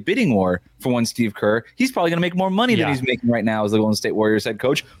create a bidding war for one Steve Kerr. He's probably going to make more money than he's making right now as the Golden State Warriors head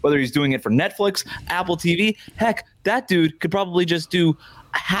coach, whether he's doing it for Netflix, Apple TV. Heck, that dude could probably just do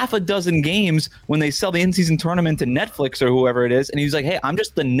half a dozen games when they sell the in-season tournament to Netflix or whoever it is, and he's like, hey, I'm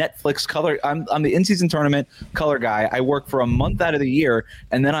just the Netflix color, I'm the in-season tournament color guy. I work for a month out of the year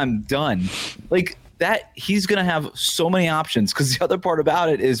and then I'm done. Like that, he's gonna have so many options, because the other part about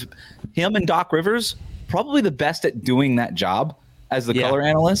it is him and Doc Rivers probably the best at doing that job as the color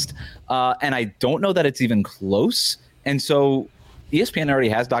analyst, and I don't know that it's even close. And so ESPN already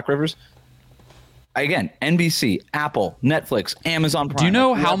has Doc Rivers. Again, NBC, Apple, Netflix, Amazon Prime. Do you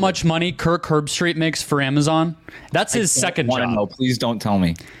know how much money Kirk Herbstreit makes for Amazon? That's his second job. No, please don't tell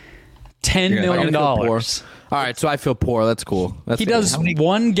me. $10 million. All right, so I feel poor. That's cool. He does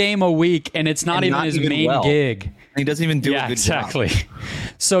one game a week, and it's not even his main gig. And he doesn't even do a good exactly. job.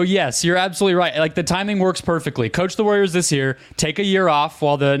 So, yes, you're absolutely right. Like, the timing works perfectly. Coach the Warriors this year, take a year off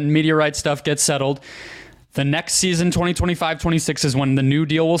while the media rights stuff gets settled. The next season, 2025-26, is when the new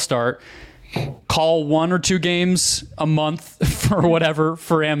deal will start. Call 1 or 2 games a month for whatever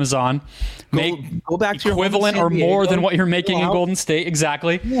for Amazon. Go back to your equivalent or more than what you're making in Golden State.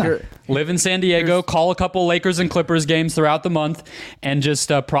 Exactly. Yeah. Live in San Diego. Call a couple Lakers and Clippers games throughout the month and just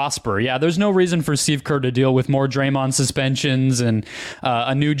prosper. Yeah, there's no reason for Steve Kerr to deal with more Draymond suspensions and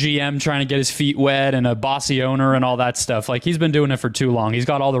a new GM trying to get his feet wet and a bossy owner and all that stuff. Like, he's been doing it for too long. He's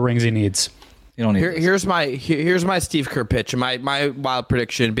got all the rings he needs. You don't need here's my Steve Kerr pitch. My wild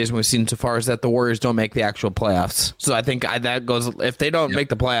prediction, based on what we've seen so far, is that the Warriors don't make the actual playoffs. So I think that goes, if they don't make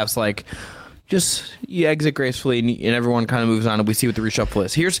the playoffs, like, just you exit gracefully and everyone kind of moves on and we see what the reshuffle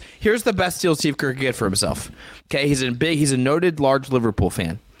is. Here's the best deal Steve Kerr could get for himself. Okay, he's a noted large Liverpool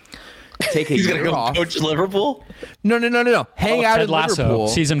fan. Take a year off. Coach Liverpool? No. Hang out Ted in Lasso, Liverpool.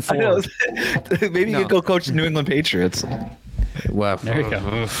 season 4. Maybe you could go coach the New England Patriots. Well, there you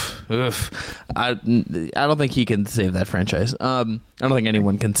go. I don't think he can save that franchise. I don't think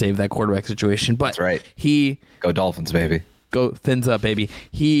anyone can save that quarterback situation. But That's right. He Go Dolphins, baby. go fins up, baby.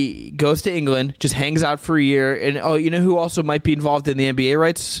 He goes to England, just hangs out for a year, and you know who also might be involved in the NBA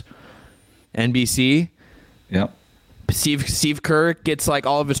rights? NBC. Yep. Steve Kerr gets like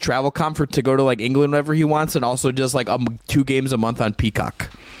all of his travel comfort to go to like England whenever he wants, and also does like 2 games a month on Peacock.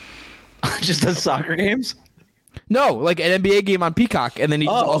 Just does soccer games? No, like an NBA game on Peacock, and then he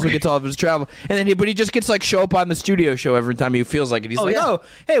also gets all of his travel, and then he just gets like show up on the studio show every time he feels like it. He's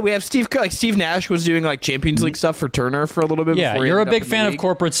hey, we have Steve Kerr. Like Steve Nash was doing like Champions League stuff for Turner for a little bit. Yeah, before you're a big fan of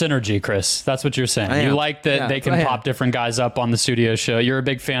corporate synergy, Chris. That's what you're saying. You like that they can pop different guys up on the studio show. You're a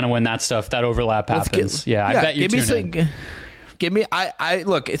big fan of when that overlap happens. I bet you tune in. Give me, I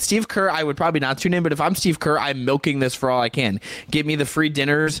look, it's Steve Kerr. I would probably not tune in, but if I'm Steve Kerr, I'm milking this for all I can. Give me the free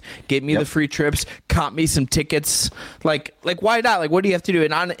dinners, give me the free trips, comp me some tickets. Like why not? Like, what do you have to do?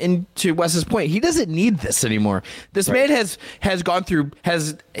 And to Wes's point, he doesn't need this anymore. This man has gone through,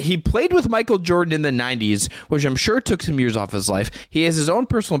 he played with Michael Jordan in the 90s, which I'm sure took some years off his life. He has his own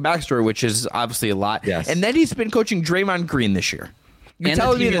personal backstory, which is obviously a lot. Yes. And then he's been coaching Draymond Green this year. And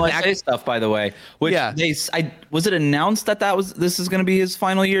the Team USA stuff, by the way. Which was it announced that this is going to be his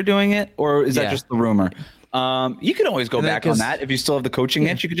final year doing it, or is that just the rumor? You can always go back on that if you still have the coaching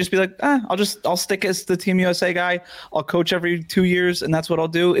itch. You could just be like, I'll stick as the Team USA guy. I'll coach every 2 years, and that's what I'll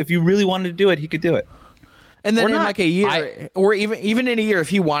do. If you really wanted to do it, he could do it. And then in like a year, or even in a year, if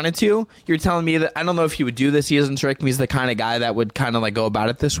he wanted to, you're telling me that I don't know if he would do this. He doesn't strike me as the kind of guy that would kind of like go about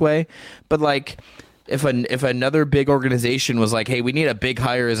it this way. But like, if another big organization was like, hey, we need a big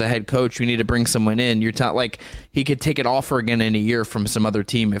hire as a head coach, we need to bring someone in, you're not like he could take an offer again in a year from some other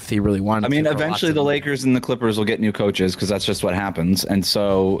team if he really wanted. I mean, to eventually the Lakers and the Clippers will get new coaches because that's just what happens. And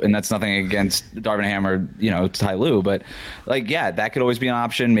that's nothing against Darvin Ham or, Ty Lue, but like, yeah, that could always be an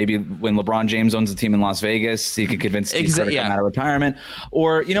option. Maybe when LeBron James owns a team in Las Vegas, he could convince Steve Kerr to come out of retirement.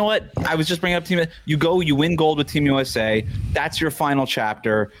 Or, you know what? I was just bringing up you win gold with Team USA. That's your final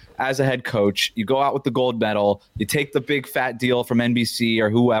chapter as a head coach. You go out with the gold medal, you take the big fat deal from NBC or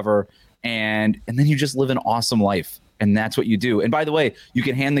whoever, and then you just live an awesome life. And that's what you do. And by the way, you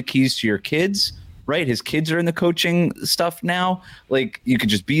can hand the keys to your kids, right? His kids are in the coaching stuff now. Like, you could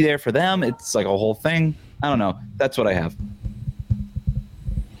just be there for them. It's like a whole thing. I don't know. That's what I have.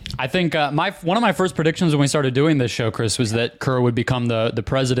 I think one of my first predictions when we started doing this show, Chris, was that Kerr would become the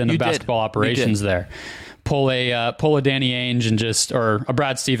president of basketball operations there. Pull a Danny Ainge or a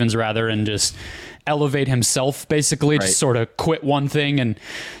Brad Stevens rather, and just elevate himself basically, just sort of quit one thing and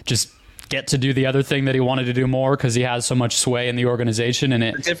just get to do the other thing that he wanted to do more because he has so much sway in the organization, and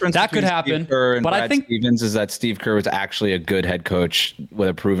that could happen. But Brad I think Stevens is that Steve Kerr was actually a good head coach with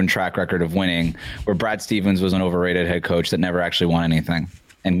a proven track record of winning, where Brad Stevens was an overrated head coach that never actually won anything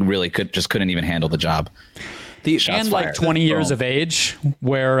and really couldn't even handle the job. Like 20 years of age,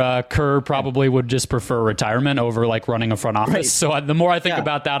 where Kerr probably would just prefer retirement over like running a front office. Right. So the more I think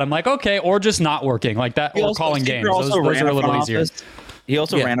about that, I'm like, okay, or just not working like that, or calling games. Those are a little easier. He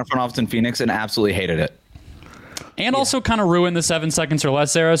also ran a front office in Phoenix and absolutely hated it. And also kind of ruined the 7 seconds or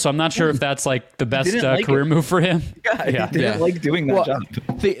less era. So I'm not sure if that's like the best career move for him. Yeah, he didn't like doing that job.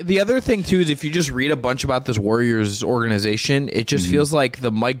 The other thing too is if you just read a bunch about this Warriors organization, it just feels like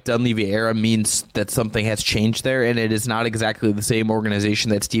the Mike Dunleavy era means that something has changed there, and it is not exactly the same organization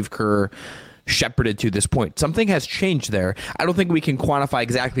that Steve Kerr shepherded to this point. Something has changed there. I don't think we can quantify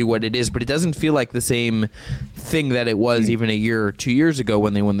exactly what it is, but it doesn't feel like the same thing that it was even a year or 2 years ago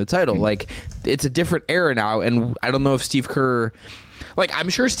when they won the title. Like, it's a different era now, and I don't know if Steve Kerr, like, I'm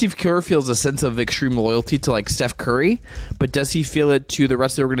sure Steve Kerr feels a sense of extreme loyalty to like Steph Curry, but does he feel it to the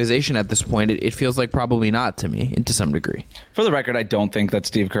rest of the organization at this point? It feels like probably not to me, and to some degree. For the record, I don't think that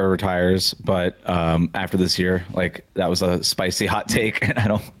Steve Kerr retires, but after this year, like, that was a spicy hot take, and I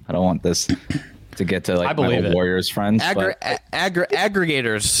don't want this to get to like my old Warriors friends.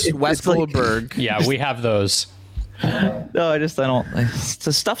 Aggregators, Wes Goldberg. Yeah, we have those. No, I don't.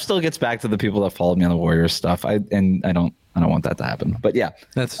 The stuff still gets back to the people that followed me on the Warriors stuff. I don't want that to happen. But yeah,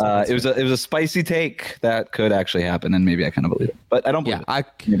 that's it was a spicy take that could actually happen, and maybe I kind of believe it, but I don't believe it.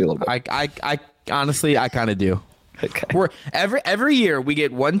 Maybe a little bit. I honestly, I kind of do. Okay. We're every year we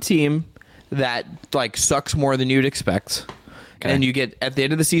get one team that like sucks more than you'd expect. Okay. And you get, at the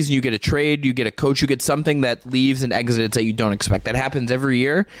end of the season, you get a trade, you get a coach, you get something that leaves and exits that you don't expect. That happens every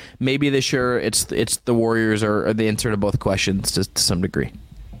year. Maybe this year it's the Warriors or the answer to both questions to some degree.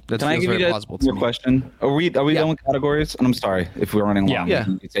 Can I give you guys one question? Are we done with categories? And I'm sorry if we're running long. Yeah.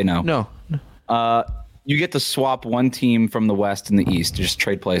 You can say no. No. You get to swap one team from the West and the East. Just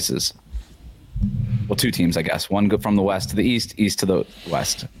trade places. Well, two teams, I guess. One go from the West to the East, East to the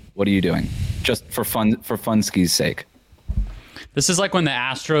West. What are you doing? Just for fun skis' sake. This is like when the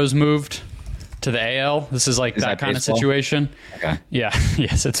Astros moved to the AL. This is like that kind baseball? Of situation. Okay. Yeah.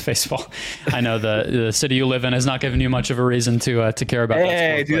 Yes, it's baseball. I know the city you live in has not given you much of a reason to care about.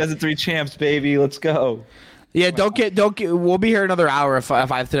 Hey, that sport, 2003 champs, baby. Let's go. Yeah, don't get. We'll be here another hour if I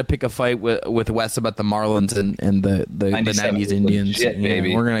have to pick a fight with Wes about the Marlins and the 90s Indians. Legit,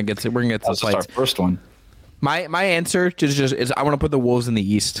 baby. We're gonna get some fights. Our first one. My answer is I want to put the Wolves in the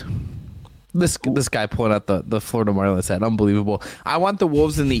East. This guy pulling out the Florida Marlins hat, unbelievable. I want the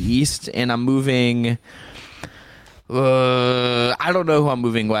Wolves in the East, and I'm moving. I don't know who I'm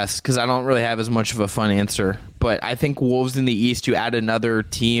moving west because I don't really have as much of a fun answer. But I think Wolves in the East. You add another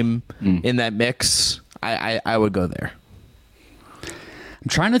team in that mix. I would go there. I'm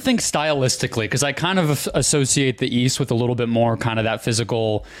trying to think stylistically because I kind of associate the East with a little bit more kind of that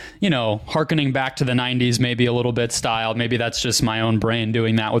physical, hearkening back to the 90s, maybe a little bit style. Maybe that's just my own brain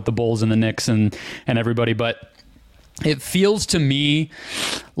doing that with the Bulls and the Knicks and everybody. But it feels to me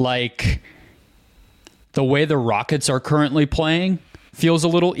like the way the Rockets are currently playing feels a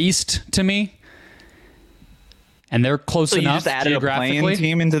little East to me. And they're close enough. You just added a playing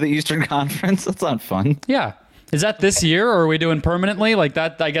team into the Eastern Conference? That's not fun. Yeah. Is that this year, or are we doing permanently like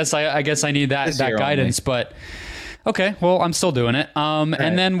that? I guess I need that guidance. Only. But okay, well, I'm still doing it.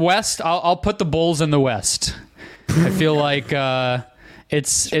 And then West, I'll put the Bulls in the West. I feel like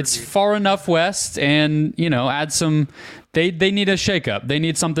It's far enough west, and add some. They need a shakeup. They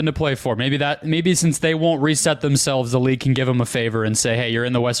need something to play for. Maybe since they won't reset themselves, the league can give them a favor and say, hey, you're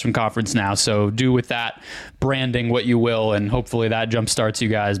in the Western Conference now, so do with that branding what you will, and hopefully that jumpstarts you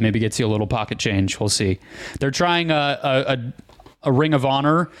guys. Maybe gets you a little pocket change. We'll see. They're trying a ring of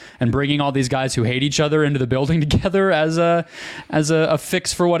honor and bringing all these guys who hate each other into the building together as a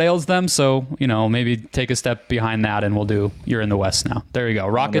fix for what ails them. So maybe take a step behind that, and we'll do. You're in the West now. There you go.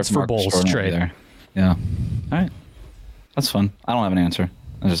 Rockets for Bulls trade. There. Yeah. All right. That's fun. I don't have an answer.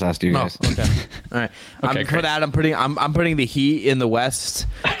 I just asked you guys. Okay. All right. Okay, for that, I'm putting the Heat in the West,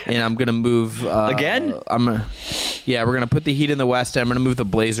 and I'm gonna move again. We're gonna put the Heat in the West, and I'm gonna move the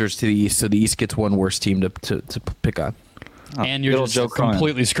Blazers to the East, so the East gets one worse team to pick on. And you're just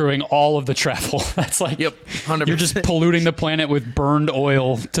completely screwing all of the travel. That's like, yep, 100%. You're just polluting the planet with burned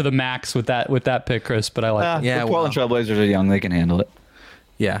oil to the max with that pick, Chris. But I like. The Portland Trailblazers are young; they can handle it.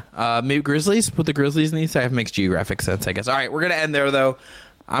 Yeah. Maybe Grizzlies. Put the Grizzlies in the East. That makes geographic sense, I guess. All right, we're gonna end there though.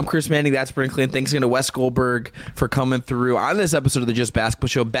 I'm Chris Manning. That's Brinkley. And thanks again to Wes Goldberg for coming through on this episode of the Just Basketball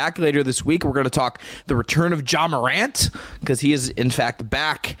Show. Back later this week, we're going to talk the return of Ja Morant, because he is, in fact,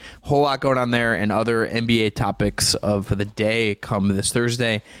 back. Whole lot going on there, and other NBA topics of the day come this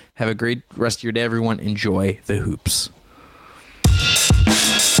Thursday. Have a great rest of your day, everyone. Enjoy the hoops.